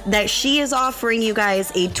much that she is offering you guys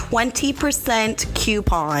a 20%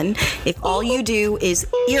 coupon if all you do is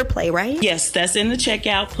earplay, right? Yes, that's in the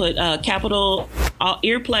checkout. Put capital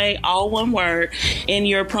earplay, all one word, in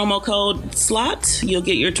your promo code slot. You'll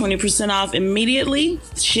get your 20% off immediately.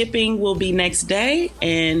 Shipping will be next day,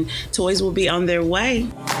 and toys will be on their way.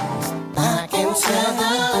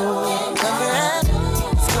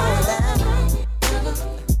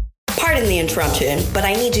 Pardon the interruption, but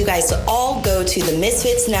I need you guys to all go to the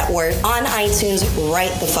Misfits Network on iTunes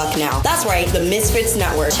right the fuck now. That's right, the Misfits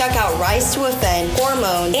Network. Check out Rise to Offend,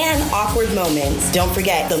 Hormone, and Awkward Moments. Don't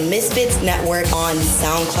forget the Misfits Network on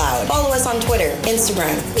SoundCloud. Follow us on Twitter,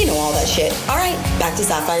 Instagram, all that shit. All right, back to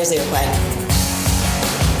Sapphire's Earplay.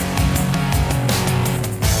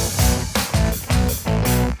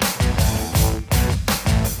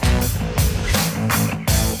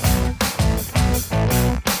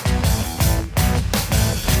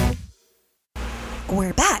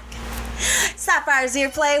 We're back. Sapphire's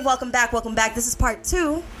Earplay. Welcome back. This is part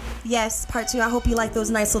 2. Yes, part 2. I hope you like those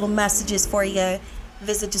nice little messages for you.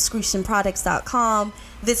 Visit discretionproducts.com.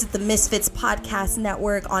 Visit the Misfits Podcast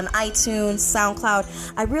Network on iTunes,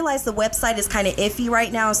 SoundCloud. I realize the website is kind of iffy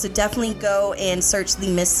right now, so definitely go and search the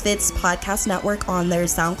Misfits Podcast Network on their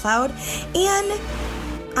SoundCloud and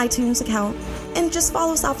iTunes account. And just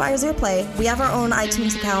follow Sapphire's Earplay. We have our own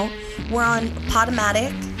iTunes account. We're on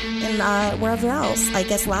Podomatic and wherever else. I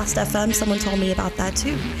guess Last FM, someone told me about that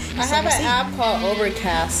too. I have an app called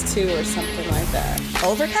Overcast too, or something like that.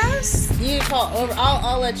 Overcast? You call over.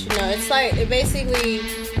 I'll let you know. It's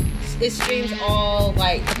it streams all the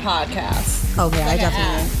podcasts. Okay, I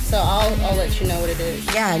definitely. So I'll let you know what it is.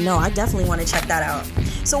 Yeah, no, I definitely want to check that out.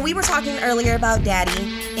 So we were talking earlier about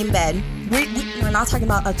daddy in bed. We're not talking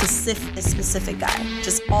about a specific guy.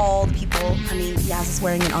 Just all the people. I mean, Yaz is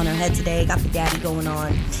wearing it on her head today. Got the daddy going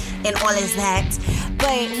on. And all is that.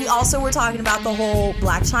 But we also were talking about the whole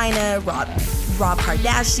Black China, Rob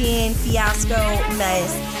Kardashian fiasco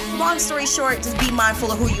mess. long story short, just be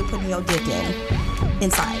mindful of who you're putting your dick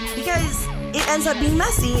inside, because it ends up being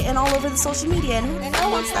messy and all over the social media. And no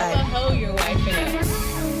one's gonna hoe your wife in it.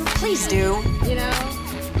 Please do. You know,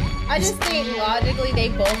 I just think logically they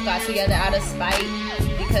both got together out of spite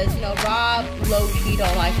because, you know, Rob low-key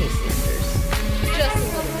don't like his sisters. Just a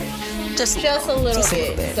little bit. Just a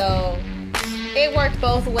little bit. So it worked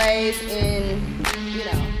both ways, and, you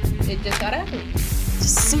know, it just got ugly.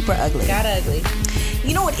 Just super ugly. Got ugly.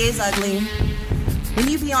 You know what is ugly? When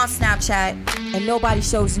you be on Snapchat and nobody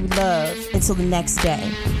shows you love until the next day.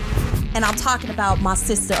 And I'm talking about my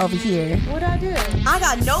sister over here. What'd I do? I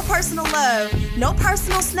got no personal love, no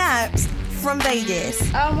personal snaps from Vegas.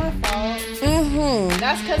 Oh, my fault. Mm-hmm.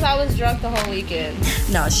 That's because I was drunk the whole weekend.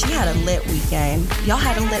 No, she had a lit weekend. Y'all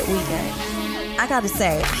had a lit weekend. I gotta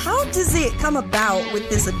say, how does it come about with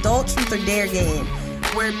this adult truth or dare game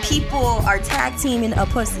where people are tag teaming a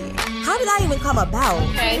pussy? How did that even come about?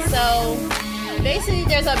 Okay, so basically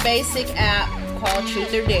there's a basic app called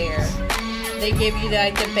Truth or Dare. They give you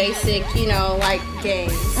like the basic, you know, like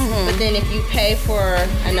games. Mm-hmm. But then if you pay for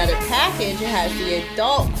another package, it has the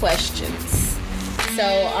adult questions.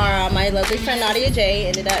 So my lovely friend Nadia J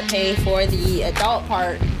ended up paying for the adult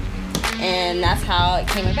part, and that's how it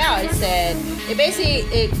came about. It said,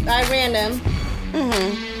 by random,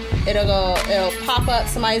 it'll pop up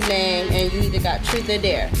somebody's name, and you either got truth or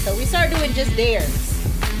dare. So we started doing just dares.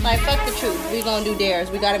 Like, fuck the truth. We gonna do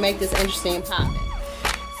dares. We gotta make this interesting and poppin'.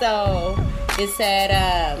 So it said,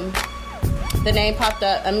 the name popped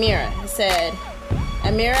up, Amira. It said,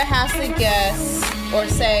 Amira has to guess or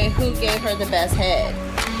say who gave her the best head.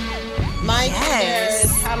 Mind you,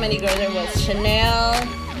 there's how many girls there was? Chanel,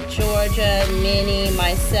 Georgia, Minnie,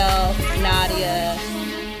 myself, Nadia,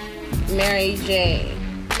 Mary Jane.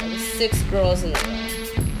 There was 6 girls in the room.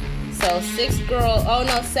 So 6 girls,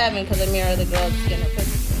 7, because Amira, the girl, is getting her pussy.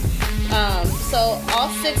 So all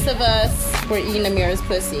 6 of us were eating Amira's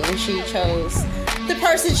pussy, and she chose the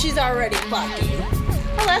person she's already fucking.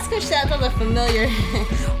 Oh, that's because that's a familiar.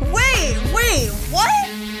 Wait, what?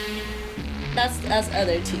 That's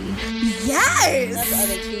other tea. Yes. That's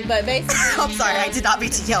other tea. But basically, I'm sorry, I did not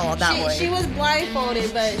mean to yell on that one. She was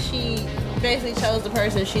blindfolded, but she basically chose the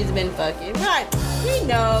person she's been fucking. Right? You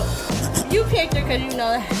know, you picked her because you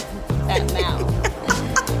know that mouth.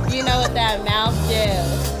 You know what that mouth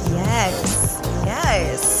does. Yes.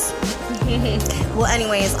 Well,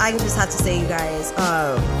 anyways, I just have to say, you guys,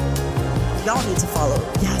 y'all need to follow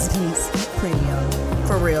Yasmin's Premium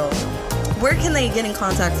for real. Where can they get in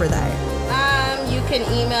contact for that? You can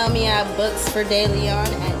email me at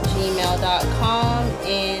booksfordailyon@gmail.com,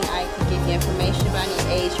 and I can give you information about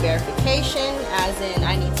any age verification, as in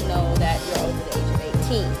I need to know that you're over the age of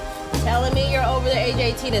 18. Telling me you're over the age of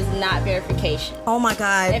 18 is not verification. Oh my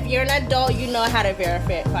God. If you're an adult, you know how to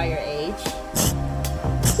verify your age.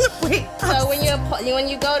 Wait. So when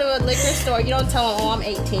you go to a liquor store, you don't tell them, I'm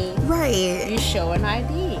 18. Right. You show an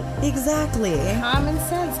ID. Exactly. Common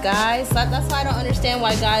sense, guys. That's why I don't understand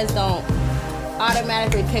why guys don't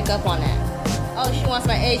automatically pick up on that. Oh, she wants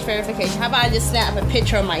my age verification. How about I just snap a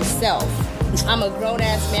picture of myself? I'm a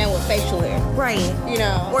grown-ass man with facial hair. Right. You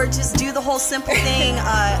know. Or just do the whole simple thing,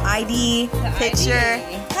 ID, picture.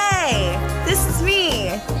 ID. Hey, this is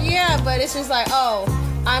me. Yeah, but it's just like, oh,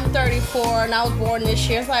 I'm 34 and I was born this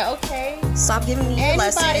year. It's like, okay. Stop giving me your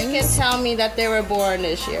lessons. Anybody can tell me that they were born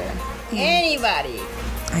this year. Anybody.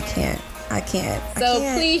 I can't. So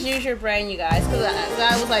please use your brain, you guys. Because the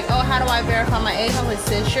guy was like, oh, how do I verify my age? I'm like,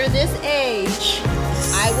 since you're this age,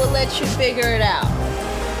 I will let you figure it out.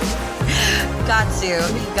 Got to.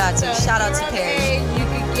 So Shout out to Perry. Age, you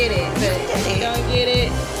can get it. But if you don't get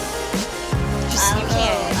it, you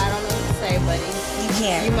can't. I don't know what to say, buddy. You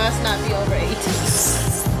can't. You must not be over 18 if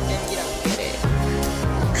you don't get it.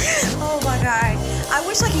 Oh my God. I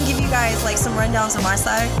wish I could give you guys like some rundowns of my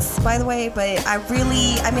sex, by the way, but I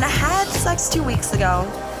had sex 2 weeks ago,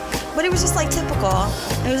 but it was just like typical.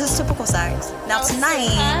 It was just typical sex. Now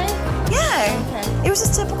tonight, yeah, okay. It was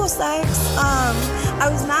just typical sex. I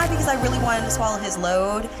was mad because I really wanted to swallow his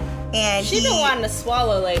load, and she's been wanting to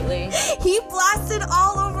swallow lately. He blasted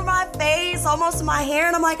all over my face, almost to my hair,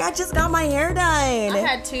 and I'm like, I just got my hair done. I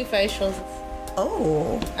had 2 facials.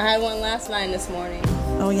 Oh. I had one last night and this morning.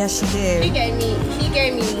 Oh yes, she did. He gave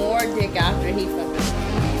me more dick after he fucked me.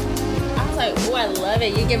 I was like, oh, I love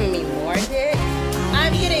it. You're giving me more dick?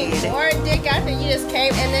 I'm getting more dick after you just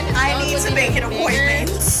came, and then I need to make an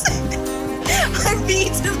appointment. I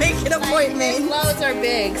need to make an appointment. Loads are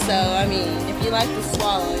big, so I mean, if you like to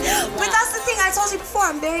swallow. But that's the thing, I told you before,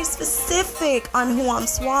 I'm very specific on who I'm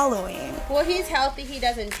swallowing. Well, he's healthy. He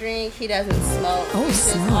doesn't drink. He doesn't smoke. Oh, he's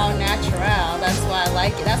just all natural. That's why I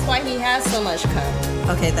like it. That's why he has so much cum.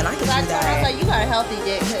 Okay, then I can do I told him, I was like, you got a healthy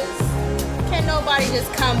dick, because can't nobody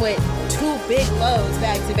just come with 2 big loads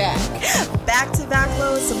back to back. Back to back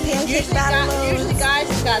loads, some pancake batter loads. Usually guys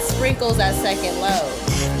just got sprinkles at second load.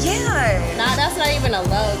 Yeah. Nah, that's not even a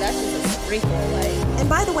load. That's just a sprinkle. Like. And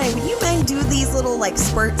by the way, when you men do these little like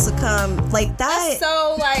spurts of cum, like that, that's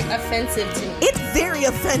so like offensive to me. It's very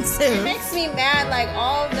offensive. It makes me mad. Like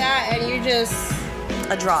all of that, and you're just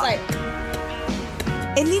a drop. Like,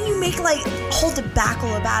 and then you make like whole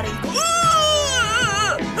debacle about it.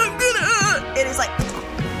 I'm gonna. It is like.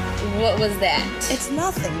 What was that? It's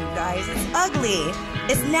nothing, you guys. It's ugly.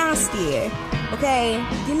 It's nasty. Okay?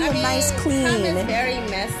 Give me a nice clean. Cum is very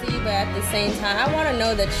messy, but at the same time, I want to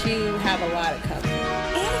know that you have a lot of cum.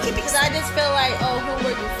 Because I just feel like, oh, who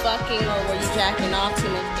were you fucking or were you jacking off to?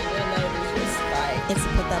 And your load is just like... It's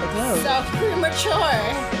pathetic load. So premature.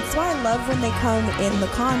 That's why I love when they come in the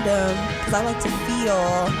condom, because I like to feel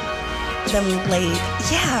them like,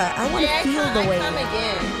 yeah, I want to feel the way. Come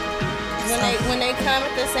again. When they come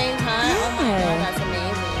at the same time, oh my god, that's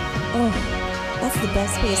amazing. Oh, that's the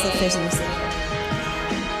best pace of efficiency.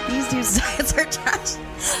 These dudes' diets are trash.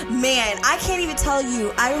 Man, I can't even tell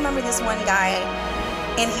you. I remember this one guy,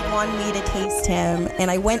 and he wanted me to taste him, and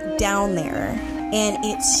I went down there, and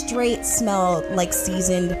it straight smelled like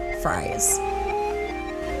seasoned fries.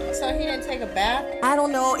 So he didn't take a bath? I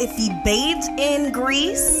don't know if he bathed in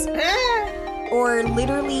grease. Or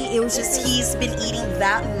literally, it was just he's been eating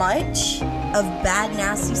that much of bad,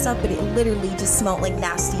 nasty stuff, but it literally just smelled like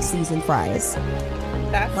nasty seasoned fries.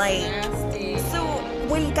 That's like, nasty. So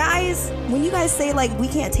when you guys say like we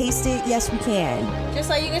can't taste it, yes we can. Just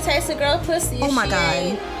like you can taste a girl pussy. Oh my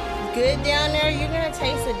god. Good down there, you're gonna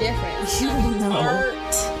taste a difference. You know.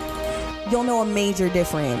 You'll know a major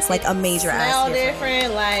difference, like a major smell ass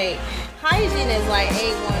different. Like hygiene is like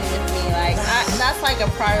A1 with me. Like that's like a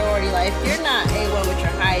priority. Like if you're not A1 with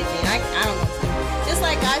your hygiene, I don't know. Just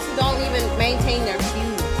like guys who don't even maintain their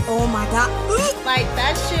pubes. Oh my god. Like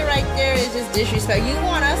that shit right there is just disrespect. You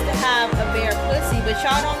want us to have a bare pussy, but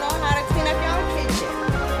y'all don't know how to clean up y'all kitchen.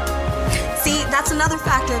 See, that's another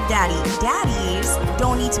factor of daddy. Daddies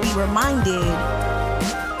don't need to be reminded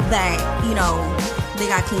that, you know, they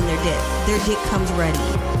gotta clean their dick. Their dick comes ready,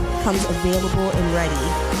 comes available and ready.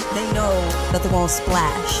 They know that they're gonna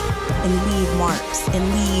splash and leave marks and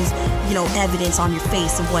leave, you know, evidence on your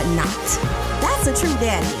face and whatnot. That's a true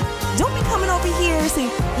daddy. Don't be coming over here and saying,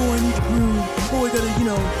 oh, I need to prove, oh, I gotta, you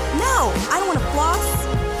know. No, I don't wanna floss.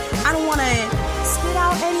 I don't wanna spit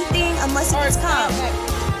out anything unless it's cum.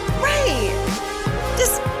 Right.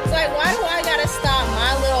 Just like, why do I gotta stop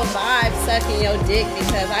my little vibe sucking your dick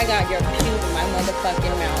because I got your pube in my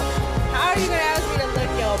motherfucking mouth? How are you gonna ask me to lick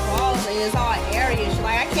your balls and it's all airy and shit?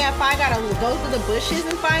 Like, I gotta go through the bushes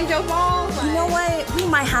and find your balls? Like, you know what? We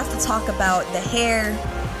might have to talk about the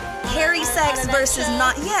hairy sex versus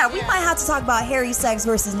not. Yeah, we might have to talk about hairy sex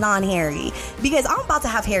versus non-hairy, because I'm about to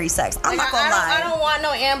have hairy sex. I'm not gonna lie. I don't want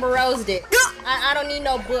no Amber Rose dick. I don't need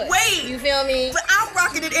no butt. Wait, you feel me? But I'm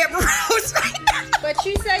rocking an Amber Rose right now. But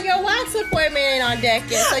you said your wax appointment ain't on deck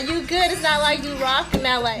yet, so you good. It's not like you rocking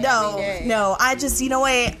that like every day. No. I just, you know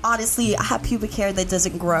what? Honestly, I have pubic hair that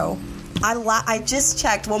doesn't grow. I just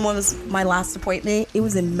checked when was my last appointment. It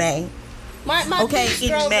was in May. My pubes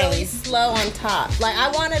grow really slow on top. Like, I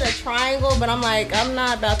wanted a triangle, but I'm like, I'm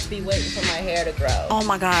not about to be waiting for my hair to grow. Oh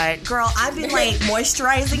my god, girl, I've been like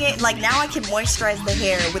moisturizing it. Like, now I can moisturize the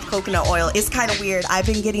hair with coconut oil. It's kind of weird. I've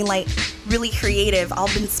been getting like really creative.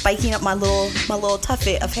 I've been spiking up my little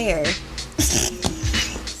tuffet of hair.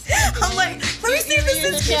 I'm like, let me see if this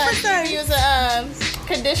is cute. You use a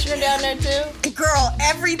conditioner down there too? Girl,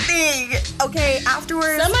 everything. Okay,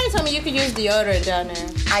 afterwards. Somebody told me you could use deodorant down there.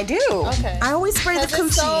 I do. Okay. I always spray the coochie.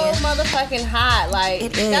 It's so motherfucking hot. Like,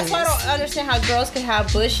 it is. That's why I don't understand how girls can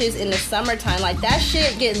have bushes in the summertime. Like, that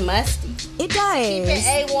shit gets musty. It does. Keep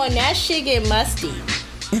it A1. That shit get musty.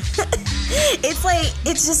 It's like,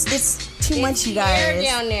 it's too much, you guys. Air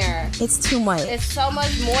down there. It's too much. It's so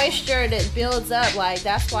much moisture that builds up. Like,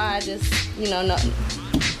 that's why I just, no.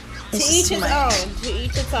 To each his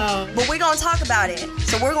own. But we're going to talk about it.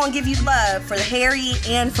 So we're going to give you love for the hairy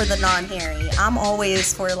and for the non-hairy. I'm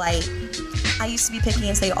always for, like, I used to be picky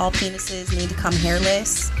and say all penises need to come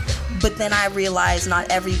hairless. But then I realized not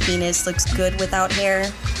every penis looks good without hair.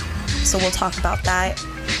 So we'll talk about that.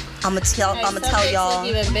 I'm gonna tell y'all.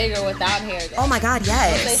 Look even bigger without hair. Though. Oh my god,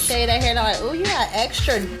 yes. If they shave their hair, they're like, "Ooh, you got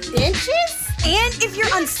extra inches." And if you're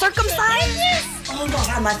uncircumcised, oh my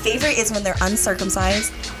god, my favorite is when they're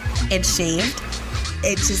uncircumcised and shaved.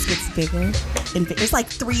 It just gets bigger and it's like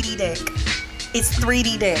 3D dick. It's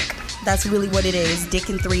 3D dick. That's really what it is. Dick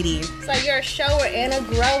in 3D. So you're a shower and a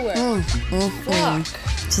grower. Fuck.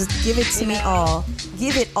 Just give it to me all.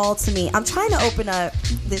 Give it all to me. I'm trying to open up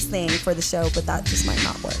this thing for the show, but that just might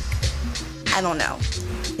not work. I don't know.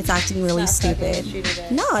 It's acting really stupid.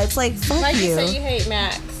 No, it's like, fuck like you. Like you said, you hate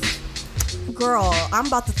Macs. Girl, I'm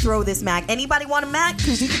about to throw this Mac. Anybody want a Mac?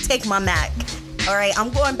 Because you can take my Mac. All right, I'm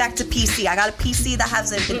going back to PC. I got a PC that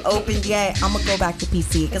hasn't been opened yet. I'm going to go back to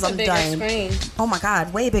PC because I'm done. Screen. Oh my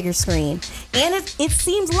God, way bigger screen. And it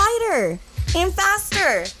seems lighter and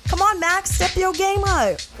faster. Come on, Mac, step your game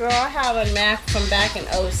up. Girl, I have a Mac from back in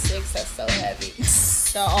 06 that's so heavy.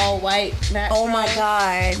 The all white Mac. Oh my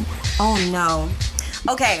God. Oh no.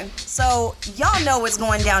 Okay, so y'all know what's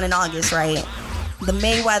going down in August, right? The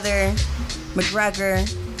Mayweather, McGregor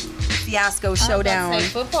fiasco showdown. I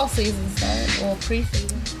was about to say football season started, or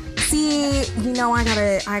preseason. See, you know, I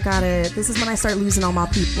gotta. This is when I start losing all my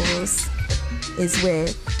peoples. Is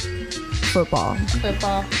with football.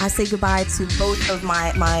 I say goodbye to both of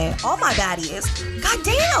all my baddies. God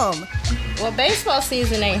damn. Well, baseball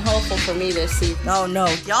season ain't hopeful for me this season. Oh no,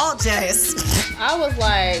 y'all just. I was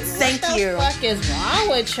like, thank you. What the fuck is wrong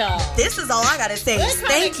with y'all? This is all I gotta say. What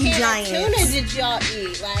Thank you, Giants. What kind of tuna did y'all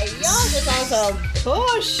eat? Like, y'all just on some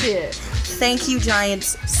bullshit. Thank you,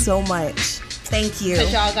 Giants, so much. Thank you.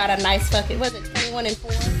 Because y'all got a nice fucking, was it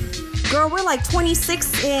 21-4? Girl, we're like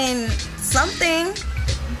 26 and something.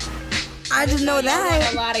 I just know that. Y'all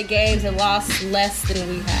won a lot of games and lost less than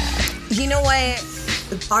we have. You know what?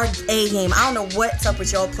 Our A game, I don't know what's up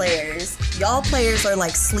with y'all players. Y'all players are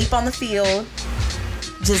like sleep on the field,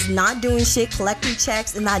 just not doing shit, collecting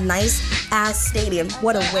checks in that nice ass stadium.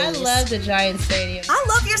 What a waste. I love the Giants stadium. I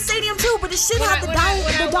love your stadium too, but it should have the Dodgers.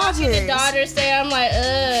 When I walk in the Dodgers stadium, I'm like,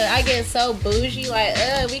 I get so bougie. Like,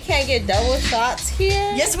 we can't get double shots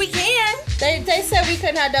here. Yes, we can. They said we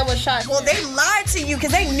couldn't have double shots. Well, they lied to you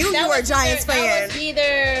because they knew you were a Giants fan. That was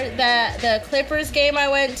either the Clippers game I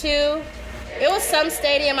went to. It was some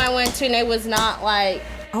stadium I went to, and it was not like.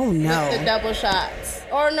 Oh no. With the double shots.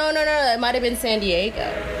 Or no. It might have been San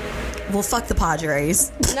Diego. Well, fuck the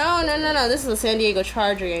Padres. No. This is a San Diego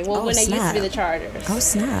Charger game. Well, when they used to be the Chargers. Oh,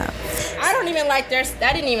 snap. I didn't even like their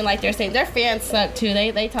stadium. Their fans suck, too.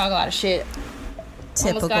 They talk a lot of shit.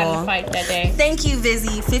 Typical. Almost got in a fight that day. Thank you,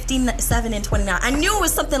 Vizzy. 57 and 29. I knew it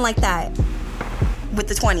was something like that with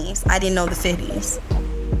the 20s. I didn't know the 50s.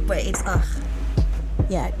 But it's,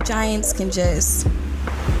 yeah, Giants can just...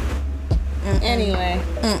 Anyway.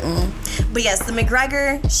 But yes, the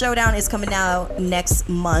McGregor showdown is coming out next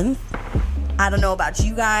month. I don't know about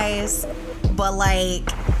you guys, but like,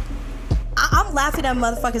 I'm laughing at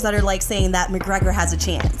motherfuckers that are like saying that McGregor has a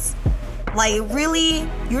chance. Like, really?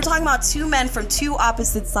 You're talking about two men from two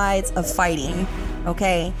opposite sides of fighting,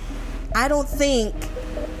 okay? I don't think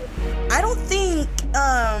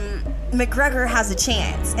McGregor has a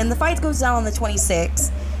chance. And the fight goes down on the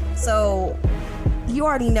 26th. So you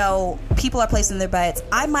already know people are placing their bets.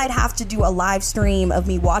 I might have to do a live stream of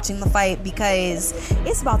me watching the fight because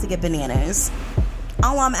it's about to get bananas.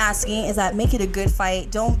 All I'm asking is that make it a good fight.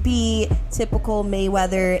 Don't be typical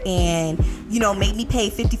Mayweather and, make me pay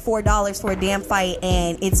 $54 for a damn fight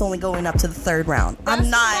and it's only going up to the third round. That's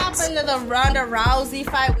what happened to the Ronda Rousey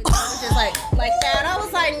fight with just like that. I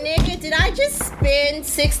was like, nigga, did I just spend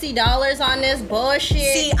 $60 on this bullshit?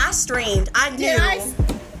 See, I streamed. I knew.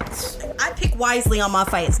 I pick wisely on my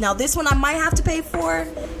fights. Now, this one I might have to pay for,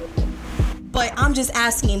 but I'm just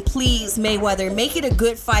asking, please, Mayweather, make it a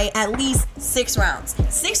good fight, at least 6 rounds.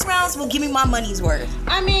 6 rounds will give me my money's worth.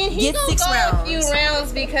 I mean, he gonna go a few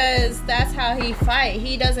rounds because that's how he fight.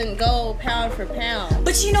 He doesn't go pound for pound.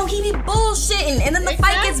 But he be bullshitting, and then the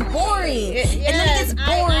fight gets boring. And then it gets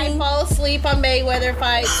boring. I fall asleep on Mayweather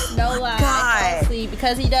fights. No lie. I fall asleep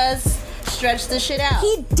because he does stretch the shit out.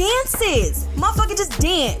 He dances. Motherfucker just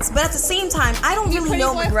dance. But at the same time, I don't really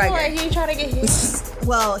know McGregor. He ain't trying to get hit.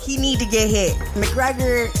 Well, he need to get hit.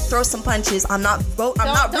 McGregor, throw some punches. I'm not rooting for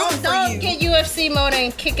you. Don't get UFC mode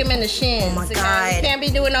and kick him in the shins. Oh my God. You can't be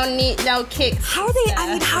doing no kicks. How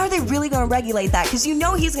are they really going to regulate that? Because he's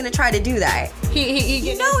going to try to do that.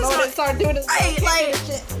 He's going to start doing this. Right,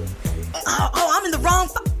 I'm in the wrong...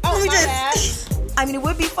 Let me just... I mean, it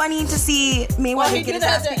would be funny to see Mayweather get his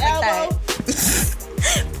ass kicked like that.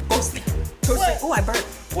 Go sleep. Oh, I burnt.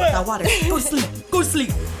 Got water. Go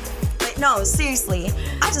sleep. But no, seriously,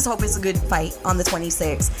 I just hope it's a good fight on the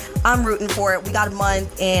 26th. I'm rooting for it. We got a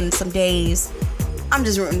month and some days. I'm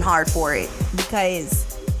just rooting hard for it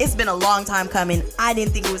because it's been a long time coming. I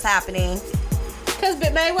didn't think it was happening. Because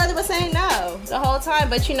Mayweather was saying no the whole time.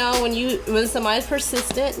 But you know, when somebody's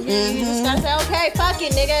persistent, you just gotta say, okay, fuck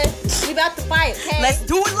it, nigga. We about to fight, okay? Let's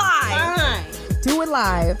do it live. Fine. Do it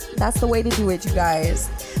live. That's the way to do it, you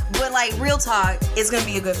guys. But like, real talk, it's gonna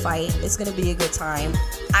be a good fight. It's gonna be a good time.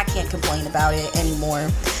 I can't complain about it anymore.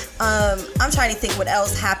 I'm trying to think what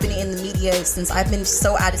else happened in the media since I've been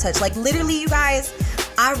so out of touch. Like, literally, you guys,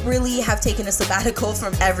 I really have taken a sabbatical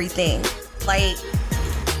from everything. Like,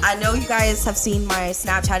 I know you guys have seen my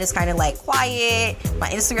Snapchat is kind of like quiet. My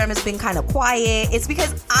Instagram has been kind of quiet. It's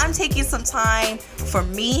because I'm taking some time for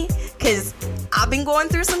me because I've been going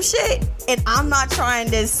through some shit and I'm not trying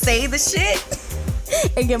to say the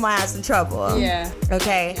shit and get my ass in trouble. Yeah.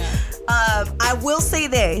 Okay. Yeah. I will say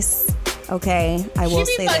this. Okay. I will say this.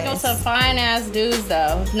 She be fucking with some fine ass dudes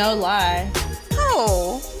though. No lie.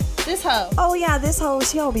 Oh. This hoe. Oh yeah, this hoe.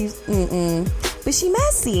 She always. But she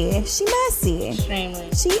messy. She messy. Extremely.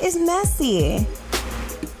 She is messy.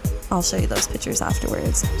 I'll show you those pictures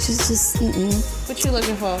afterwards. She's just. What you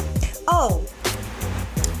looking for? Oh.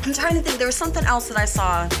 I'm trying to think. There was something else that I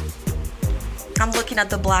saw. I'm looking at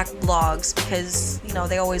the black blogs because, you know,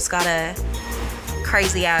 they always got a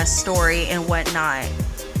crazy ass story and whatnot.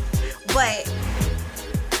 But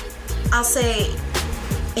I'll say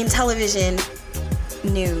in television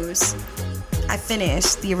news, I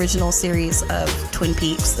finished the original series of Twin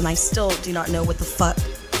Peaks and I still do not know what the fuck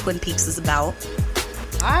Twin Peaks is about.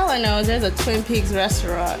 All I know is there's a Twin Peaks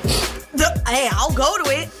restaurant. Hey, I'll go to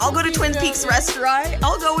it. I'll go to Twin Peaks restaurant.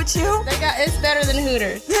 I'll go with you. It's better than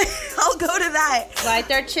Hooters. I'll go to that. Like,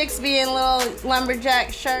 their chicks be in little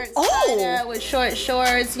lumberjack shirts, with short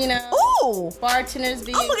shorts, you know. Oh, bartenders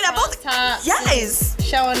be I'm looking at both tops. Yes,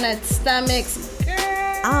 showing the stomachs. Girl.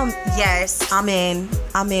 Yes, I'm in.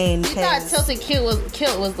 You thought Tilted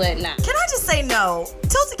Kilt was lit now. Can I just say no?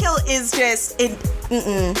 Tilted Kilt is just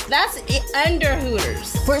That's under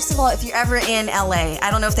Hooters. First of all, if you're ever in LA, I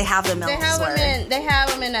don't know if they have them elsewhere. They have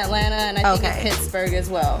them in Atlanta and I think in Pittsburgh as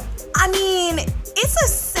well. I mean, it's a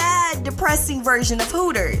sad, depressing version of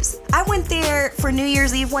Hooters. I went there for New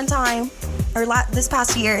Year's Eve one time, or this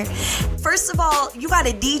past year. First of all, you got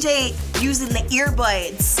a DJ using the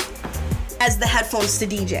earbuds as the headphones to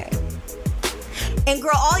DJ. And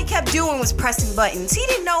girl, all he kept doing was pressing buttons. He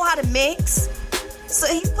didn't know how to mix. So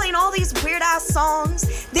he's playing all these weird ass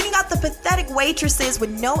songs. Then he got the pathetic waitresses with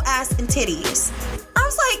no ass and titties. I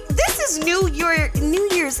was like, this is New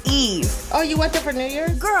Year's Eve. Oh, you went there for New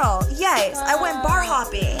Year's? Girl, yes. I went bar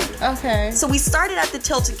hopping. Okay. So we started at the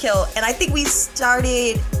Tilted Kilt, and I think we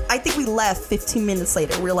left 15 minutes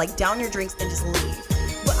later. We were like, down your drinks and just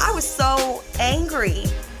leave. But I was so angry.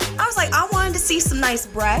 I was like, I wanted to see some nice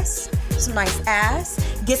breasts, some nice ass,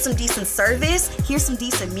 get some decent service, hear some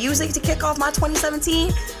decent music to kick off my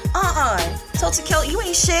 2017. Tilted Kilt, you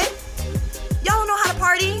ain't shit. Y'all don't know how to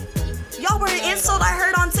party. Y'all were an insult I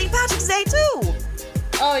heard on St. Patrick's Day too.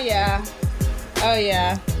 Oh yeah.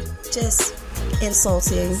 Just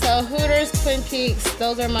insulting. So Hooters, Twin Peaks,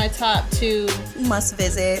 those are my top two. Must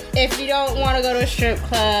visit. If you don't want to go to a strip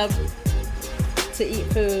club to eat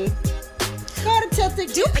food, go to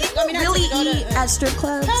Tilted. Do people really eat at strip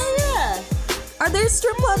clubs? Hell yeah. Are there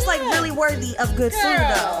strip clubs like really worthy of good food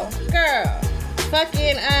though? Girl.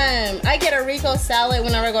 Fucking, I get a Rico salad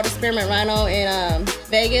whenever I go to Spearmint Rhino in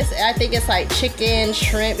Vegas. I think it's like chicken,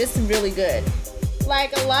 shrimp. It's really good.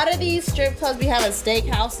 Like, a lot of these strip clubs be having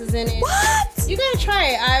steakhouses in it. What? You gotta try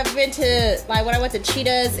it. I've been to, like, when I went to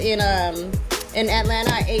Cheetah's in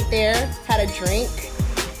Atlanta, I ate there, had a drink,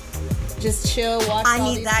 just chill, watch I all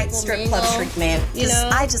need these that people strip mingle, club treatment. you know?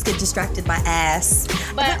 I just get distracted by ass.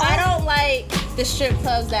 But I don't like the strip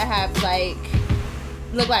clubs that have, like,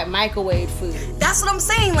 look like microwave food. That's what I'm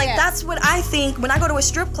saying. Like, that's what I think. When I go to a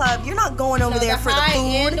strip club, you're not going over there for the food.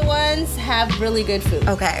 The high-end ones have really good food.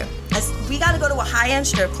 Okay. We got to go to a high-end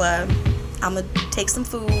strip club. I'm going to take some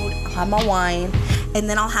food, I'll have my wine, and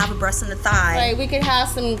then I'll have a breast and a thigh. Right, we could have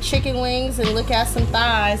some chicken wings and look at some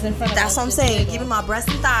thighs in front of us. That's what I'm saying. Give me my breast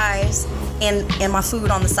and thighs and my food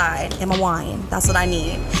on the side and my wine. That's what I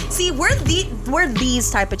need. See, we're these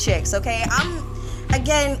type of chicks, okay?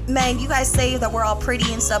 Again, man, you guys say that we're all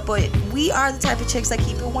pretty and stuff, but we are the type of chicks that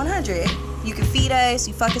keep it 100. You can feed us,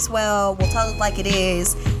 you fuck us well, we'll tell it like it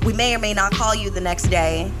is. We may or may not call you the next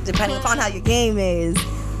day, depending upon how your game is.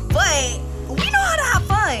 But we know how to have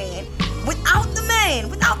fun without the man,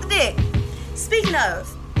 without the dick. Speaking of,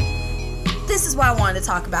 this is what I wanted to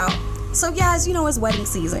talk about. So, guys, you know it's wedding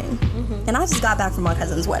season, and I just got back from my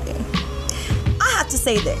cousin's wedding. I have to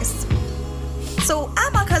say this. So,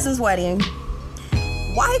 at my cousin's wedding,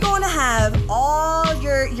 why are you going to have all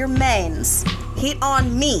your men's hit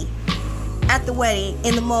on me at the wedding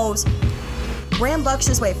in the most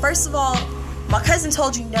rambunctious way. First of all, my cousin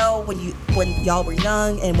told you no when y'all were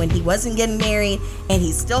young and when he wasn't getting married, and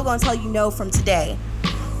he's still gonna tell you no from today.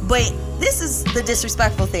 But this is the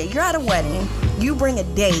disrespectful thing. You're at a wedding, you bring a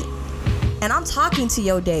date, and I'm talking to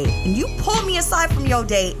your date, and you pull me aside from your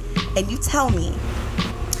date, and you tell me,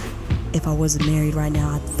 if I wasn't married right now,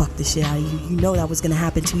 I'd fuck the shit out of you. You know that was gonna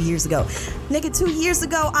happen 2 years ago. Nigga, 2 years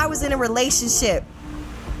ago, I was in a relationship.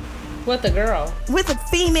 With a girl. With a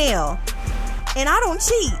female. And I don't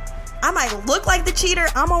cheat. I might look like the cheater.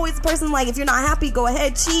 I'm always the person like, if you're not happy, go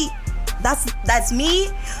ahead, cheat. That's me.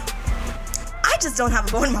 I just don't have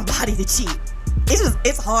a bone in my body to cheat.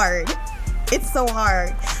 It's hard. It's so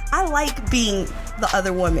hard. I like being the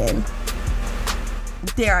other woman.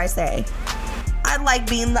 Dare I say. I like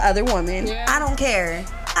being the other woman. Yeah. I don't care.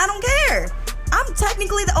 I'm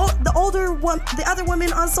technically the other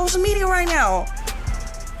woman on social media right now.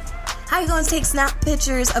 How you gonna take snap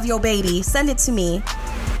pictures of your baby, send it to me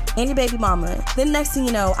and your baby mama, then next thing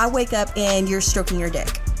you know, I wake up and you're stroking your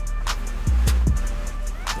dick?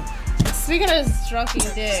 Speaking of stroking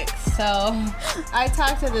dick, so I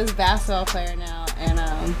talked to this basketball player now,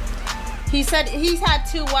 and he said he's had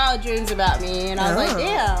 2 wild dreams about me, and I was like,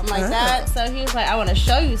 damn, like that. So he was like, I want to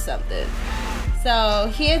show you something.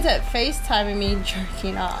 So he ends up FaceTiming me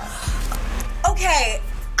jerking off. Okay,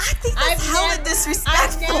 I think that's hella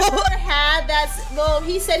disrespectful. I've never had that. Well,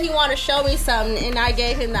 he said he wanted to show me something, and I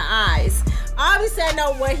gave him the eyes. Obviously, I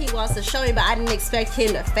know what he wants to show me, but I didn't expect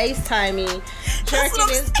him to FaceTime me jerking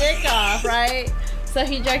his dick off, right? So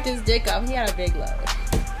he jerked his dick off. He had a big load.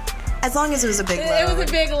 As long as it was a big load. It was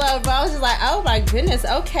a big load, but I was just like, oh my goodness,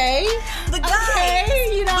 okay. The guy.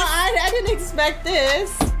 Okay, you know, I didn't expect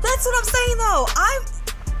this. That's what I'm saying, though.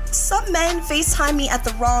 Some men FaceTime me at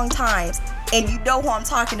the wrong times, and you know who I'm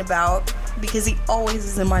talking about because he always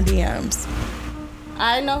is in my DMs.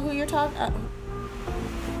 I know who you're talking about.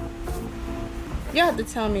 You'll have to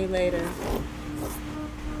tell me later.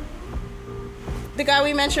 The guy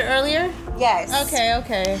we mentioned earlier? Yes.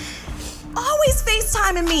 Okay. Always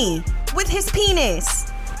FaceTiming me with his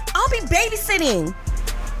penis. I'll be babysitting.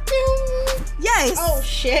 Yes. Oh,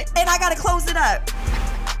 shit. And I gotta close it up.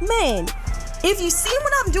 Man, if you see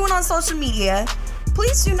what I'm doing on social media,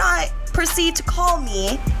 please do not proceed to call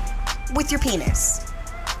me with your penis.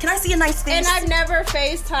 Can I see a nice face? And I've never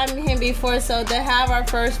FaceTimed him before, so to have our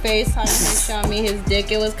first FaceTime, him showing me his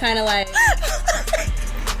dick, it was kind of like,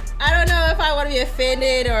 I don't know if I want to be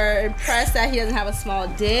offended or impressed that he doesn't have a small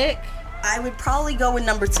dick. I would probably go with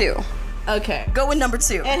number 2. Okay. Go with number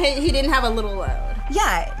 2. And he didn't have a little load.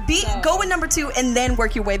 Yeah. Go with number 2 and then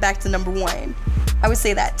work your way back to number 1. I would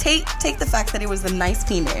say that. Take the fact that it was a nice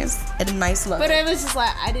penis and a nice load. But it was just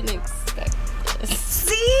like, I didn't expect this.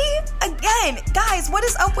 See? Again, guys, what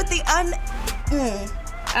is up with the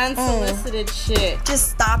unsolicited shit? Just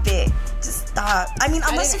stop it. Just stop. I mean,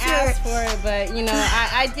 unless if you're ask for it, but you know,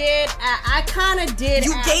 I did. I kind of did.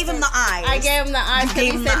 You gave him the eyes. I gave him the eyes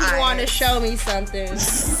because he said he wanted to show me something.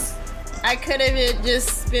 I could have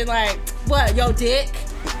just been like, "What, your dick?"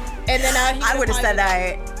 And then I would have said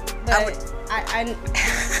that. But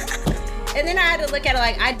and then I had to look at it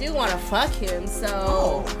like I do want to fuck him,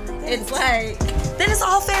 so it's like then it's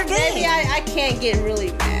all fair game. Maybe I can't get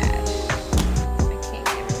really mad.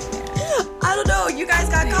 I don't know. You guys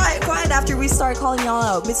got quiet after we started calling y'all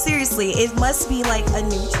out. But seriously, it must be like a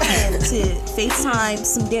new trend to FaceTime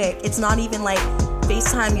some dick. It's not even like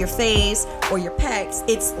FaceTime your face or your pecs.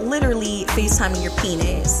 It's literally FaceTiming your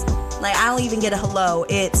penis. Like, I don't even get a hello.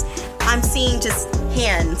 I'm seeing just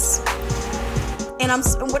hands. And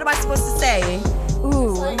what am I supposed to say?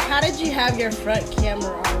 Ooh. Like, how did you have your front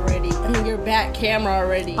camera already? I mean, your back camera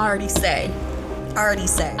already. Already say.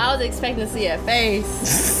 I was expecting to see a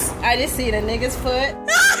face. I just see the nigga's foot.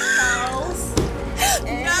 No.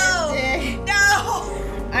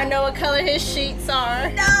 I know what color his sheets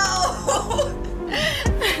are. No.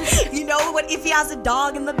 You know what? If he has a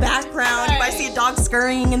dog in the background, right. You might see a dog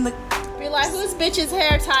scurrying in the. Be like, whose bitch's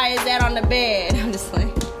hair tie is that on the bed? I'm just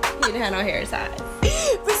like, he didn't have no hair tie.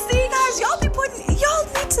 But see, guys, y'all need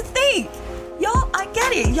to think. Y'all, I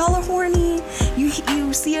get it. Y'all are horny. You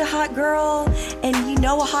see a hot girl, and you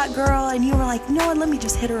know a hot girl, and you were like, you know what? Let me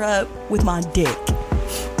just hit her up with my dick.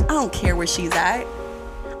 I don't care where she's at.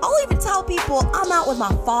 I'll even tell people I'm out with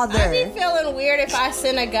my father. I'd be feeling weird if I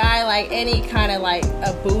send a guy like any kind of like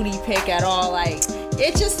a booty pic at all. Like,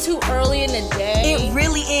 it's just too early in the day. It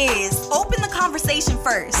really is. Open the conversation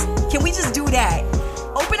first. Can we just do that?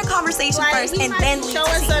 Open a conversation first and then show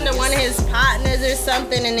us under one of his partners or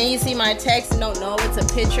something, and then you see my text and don't know it's a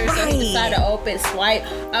picture, so he decide to open, swipe.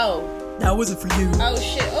 Oh, That wasn't for you. Oh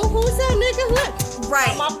shit! Oh, who's that nigga? Look, Right.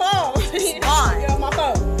 on my phone. Fine. On my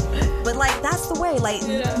phone. But like, that's the way. Like,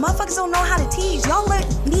 motherfuckers don't know how to tease. Y'all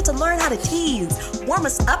need to learn how to tease. Warm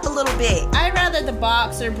us up a little bit. I'd rather the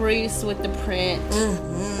boxer briefs with the print.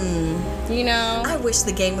 You know. I wish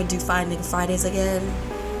the game would do Five Nigga Fridays again.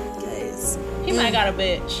 Cause He might got a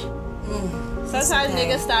bitch. Sometimes okay.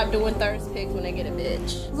 niggas stop doing thirst pics when they get a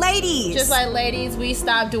bitch. ladies. Just like ladies, we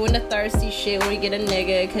stop doing the thirsty shit when we get a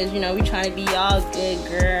nigga, because, you know, we trying to be all good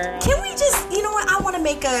girl. Can we just, you know what? I want to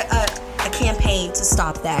make a campaign to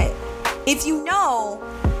stop that. If you know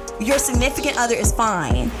your significant other is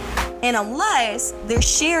fine, and unless they're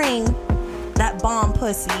sharing that bomb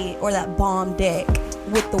pussy or that bomb dick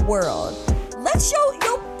with the world, let's show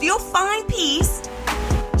your fine piece.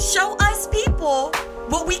 Show us people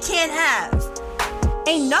what we can't have.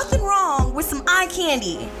 Ain't nothing wrong with some eye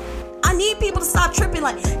candy. I need people to stop tripping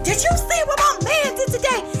like, did you see what my man did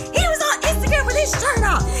today? He was on Instagram with his shirt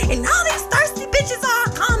off, and all these thirsty bitches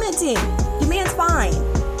are commenting. Your man's fine.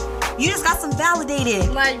 You just got some validated.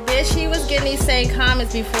 Like, bitch, he was getting these same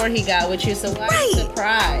comments before he got with you, so why are you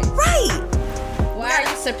surprised? Right. Why are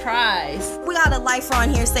you surprised? We got a lifer on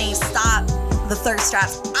here saying stop the thirst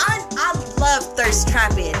traps. I love thirst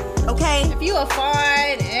trapping, okay? If you a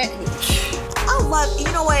fine... I love, you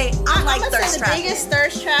know what? I like thirst the trapping. biggest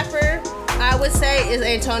thirst trapper, I would say, is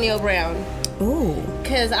Antonio Brown. Ooh.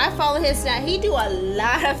 Because I follow his snap. He do a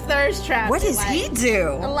lot of thirst trapping. What does he do?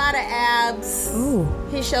 A lot of abs. Ooh.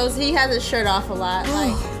 He has his shirt off a lot.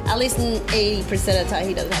 Like, at least 80% of the time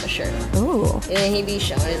he doesn't have a shirt on. Ooh. And he be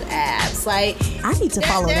showing his abs. Like, I need to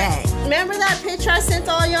follow that. Remember that picture I sent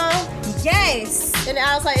all y'all? Yes. And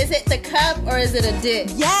I was like, is it the cup or is it a dick?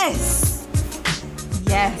 Yes.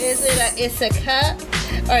 Yes. It's a cup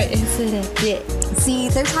or is it a dick? See,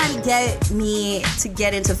 they're trying to get me to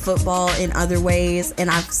get into football in other ways, and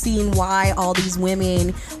I've seen why all these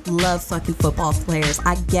women love fucking football players.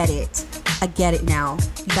 I get it. I get it now.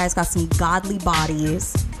 You guys got some godly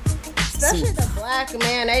bodies. Especially the black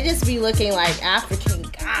man. They just be looking like African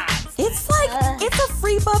gods. It's like, it's a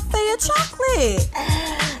free buffet of chocolate.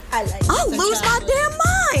 I'll lose my damn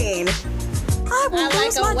mind. I will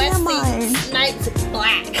lose my damn mind. Snipes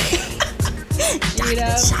black. You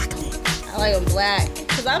know? Chocolate. I like them black.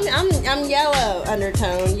 Because I'm yellow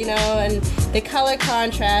undertone, you know, and the color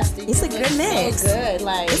contrast. It's a good mix. So good.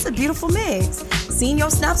 Like, it's a beautiful mix. Seeing your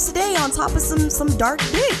snaps today on top of some dark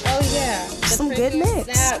dick. Oh, yeah. Some good mix.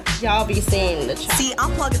 Snap, y'all be seeing the chocolate. See,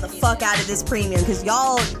 I'm plugging the fuck out of this premium because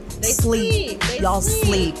y'all sleep. Y'all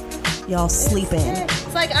sleep. Y'all sleeping.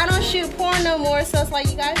 It's like I don't shoot porn no more, so it's like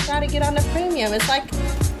you guys gotta get on the premium. It's like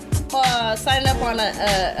signing up on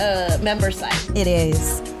a member site. It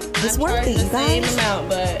is. It's worth it, you guys. Same amount,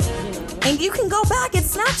 but you know. And you can go back.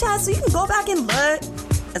 It's Snapchat, so you can go back and look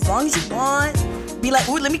as long as you want. Be like,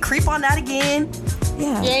 ooh, let me creep on that again.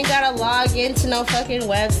 Yeah. You ain't gotta log into no fucking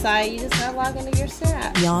website. You just gotta log into your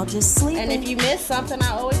Snap. Y'all just sleeping. And if you miss something, I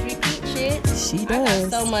always repeat shit. She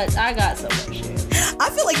does. I got so much shit. I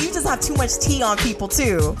feel like you just have too much tea on people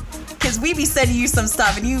too, cause we be sending you some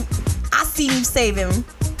stuff, and I seen you save him.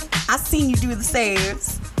 I seen you do the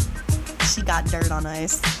saves. She got dirt on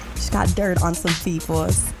us. She got dirt on some people.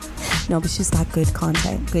 No, but she's got good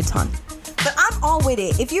content, good ton. But I'm all with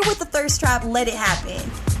it. If you're with the thirst trap, let it happen.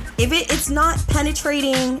 If it's not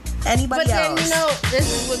penetrating anybody else. But then, you know,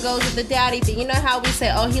 this is what goes with the daddy thing. You know how we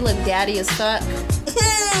say, oh, he look daddy as fuck?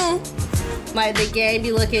 Like, the game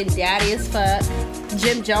be looking daddy as fuck.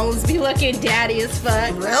 Jim Jones be looking daddy as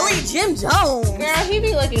fuck. Really? Jim Jones? Girl, he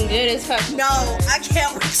be looking good as fuck. No, I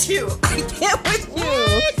can't with you. I can't with you.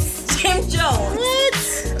 What? Jim Jones. What?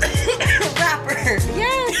 Rapper.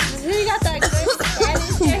 Yes, he got that good daddy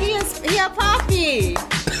shit. He a poppy.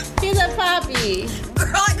 He's a poppy.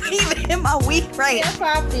 Girl, I couldn't even hit my weed right. He's a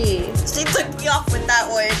poppy. She took me off with that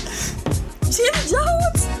one. Jim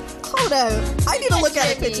Jones? Hold up. I need to look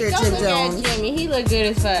at a picture of Jim Jones. At Jimmy. He look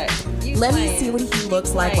good as fuck. Let me see what he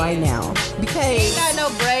looks like right now. Because he ain't got no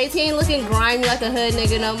braids. He ain't looking grimy like a hood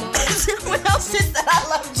nigga no more. What else just said I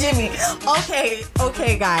love Jimmy?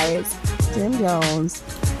 Okay, guys. Jim Jones.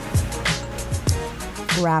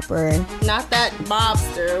 Rapper. Not that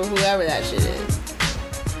mobster, whoever that shit is.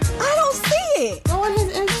 I don't see it. Go on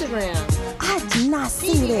his Instagram. I do not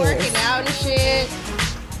see He be this. working out and shit.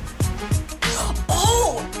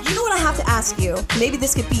 Oh, you know what I have to ask you? Maybe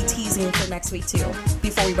this could be teasing for next week too,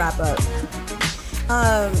 before we wrap up.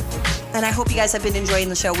 And I hope you guys have been enjoying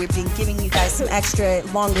the show. We've been giving you guys some extra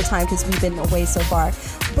longer time because we've been away so far.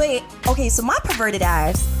 But, okay, so my perverted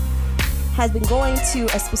ass has been going to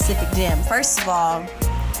a specific gym. First of all,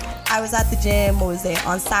 I was at the gym,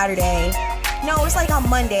 on Saturday, No, it was like on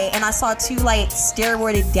Monday, and I saw two like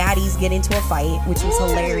steroided daddies get into a fight, which was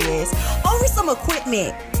hilarious over some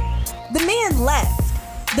equipment. The man left.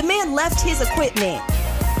 The man left his equipment.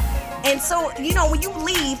 And so, you know, when you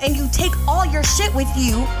leave and you take all your shit with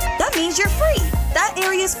you, that means you're free. That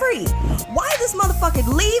area is free. Why this motherfucker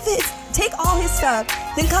take all his stuff,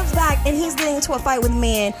 then comes back and he's getting into a fight with a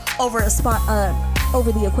man over a spot,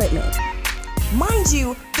 over the equipment? Mind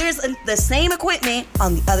you, there's the same equipment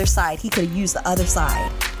on the other side. He could have used the other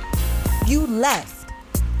side. You left,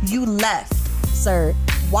 sir.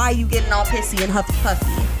 Why are you getting all pissy and huffy puffy?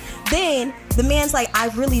 Then the man's like, I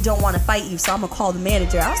really don't want to fight you, so I'm gonna call the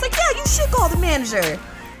manager. I was like, yeah, you should call the manager.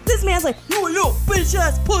 This man's like, you a little bitch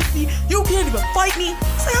ass pussy. You can't even fight me. I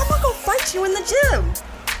was like, I'm not gonna fight you in the gym.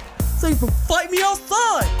 So you can fight me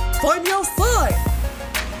outside. Fight me outside.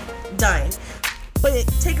 Done. But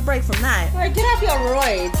take a break from that. Like, get off your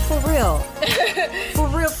roids. For real.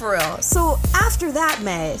 For real. So after that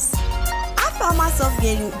mess, I found myself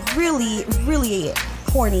getting really, really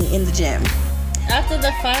horny in the gym. After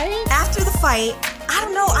the fight? After the fight, I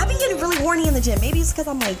don't know. I've been getting really horny in the gym. Maybe it's because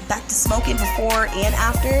I'm like back to smoking before and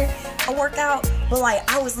after a workout. But like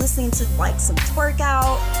I was listening to like some twerk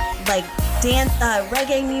out, like dance,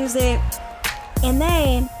 reggae music, and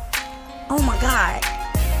then, oh my god,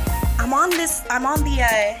 I'm on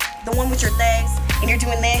the one with your legs, and you're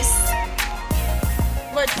doing this.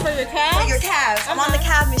 What, for your calves? For your calves. I'm on the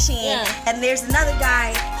calf machine, and there's another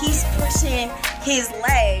guy. He's pushing his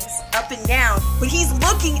legs up and down, but he's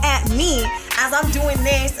looking at me as I'm doing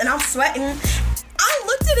this, and I'm sweating. I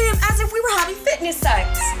looked at him as if we were having fitness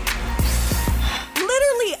sex.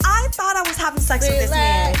 Literally, I thought I was having sex with this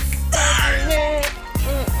man.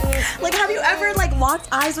 Like, have you ever like locked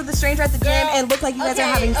eyes with a stranger at the gym and looked like you guys are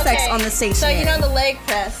having sex on the station? So you know the leg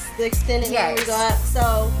press, the extended leg we go up.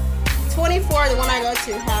 So 24, the one I go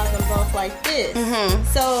to, has them both like this. Mm-hmm.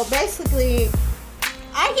 So basically,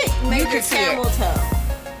 I get major camel toe.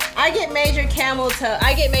 I get major camel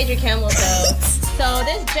toe. So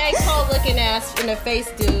this J. Cole looking ass in the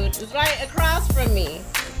face dude is right across from me.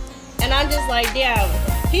 And I'm just like, damn.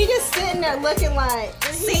 He just sitting there looking like,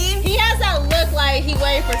 he has that look like he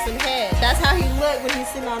waiting for some head. That's how he look when he's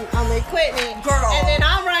sitting on the equipment. Girl. And then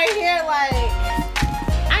I'm right here like,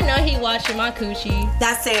 I know he watching my coochie.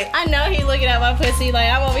 That's it. I know he looking at my pussy like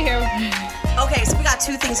I'm over here. Okay, so we got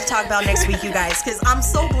two things to talk about next week, you guys, because I'm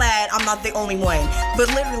so glad I'm not the only one. But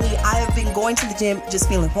literally, I have been going to the gym just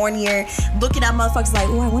feeling hornier, looking at motherfuckers like,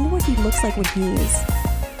 oh, I wonder what he looks like when he's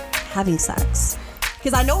having sex.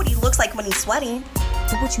 Because I know what he looks like when he's sweating,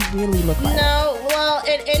 but what you really look like. No, well,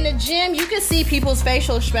 in the gym, you can see people's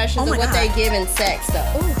facial expressions of what they give in sex,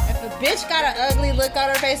 though. Ooh. If a bitch got an ugly look on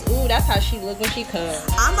her face, ooh, that's how she look when she comes.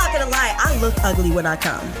 I'm not gonna lie, I look ugly when I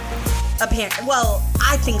come. Apparently, well,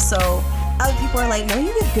 I think so. Other people are like, no,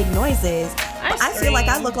 you get good noises. I feel like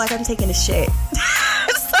I look like I'm taking a shit.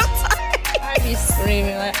 Sometimes. I be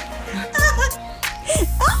screaming like.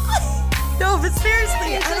 No, but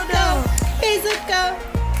seriously, I don't know. Physical.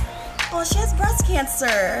 Well, she has breast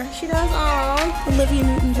cancer. She does. Olivia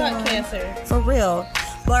Newton-John. Butt cancer. For real.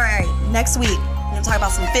 But all right, next week we're gonna talk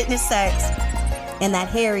about some fitness, sex, and that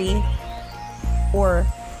hairy or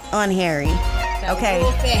unhairy. Okay.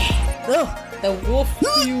 The wolf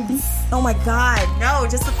pubes. Oh my god, no,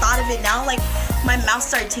 just the thought of it now, like my mouth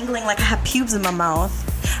started tingling like I have pubes in my mouth.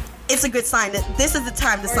 It's a good sign that this is the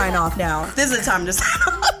time to sign off now. This is the time to sign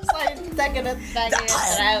off.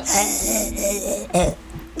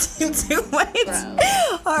 Too much.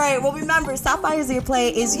 Alright, well remember, Sapphire's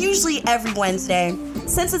Earplay is usually every Wednesday.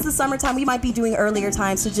 Since it's the summertime, we might be doing earlier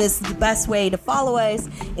time, so just the best way to follow us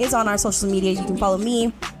is on our social media. You can follow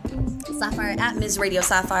me, Sapphire, at Ms. Radio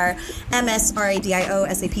Sapphire, MSRADIO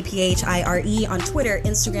SAPPHIRE on Twitter,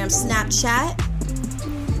 Instagram, Snapchat.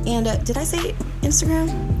 And did I say Instagram?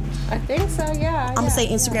 I think so, yeah. I'm gonna say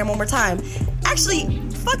Instagram one more time. Actually,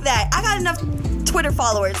 fuck that. I got enough Twitter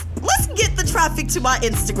followers. Let's get the traffic to my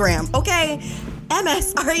Instagram, okay?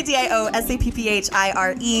 MSRADIO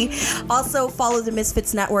SAPPHIRE. Also follow the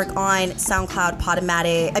Misfits Network on SoundCloud,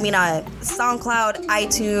 SoundCloud,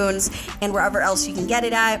 iTunes, and wherever else you can get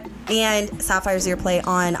it at. And Sapphire's Earplay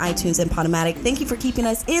on iTunes and Podomatic. Thank you for keeping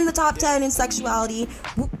us in the top 10 in sexuality.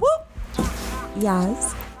 Whoop, whoop.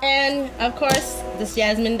 Yes. And of course, this is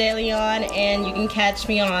Yasmin De Leon, and you can catch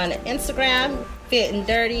me on Instagram, Fit and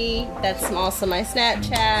Dirty. That's also my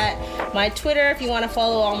Snapchat, my Twitter. If you want to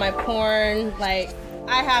follow all my porn, like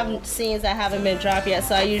I have scenes that haven't been dropped yet,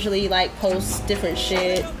 so I usually like post different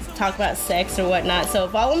shit, talk about sex or whatnot. So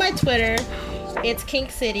follow my Twitter. It's Kink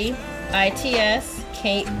City, ITS,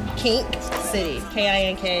 Kink City,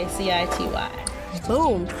 KINKCITY.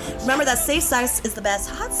 Boom. Remember that safe sex is the best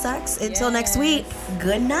hot sex. Until next week,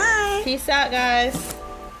 good night. Peace out, guys.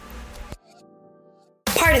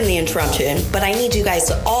 Pardon the interruption, but I need you guys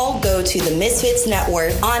to all go to the Misfits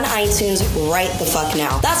Network on iTunes right the fuck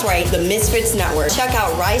now. That's right, the Misfits Network. Check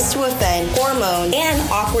out Rise to Offend, Hormone, and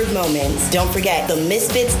Awkward Moments. Don't forget the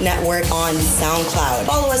Misfits Network on SoundCloud.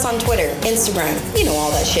 Follow us on Twitter, Instagram, you know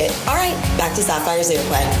all that shit. All right, back to Sapphire's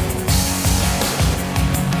Earplay.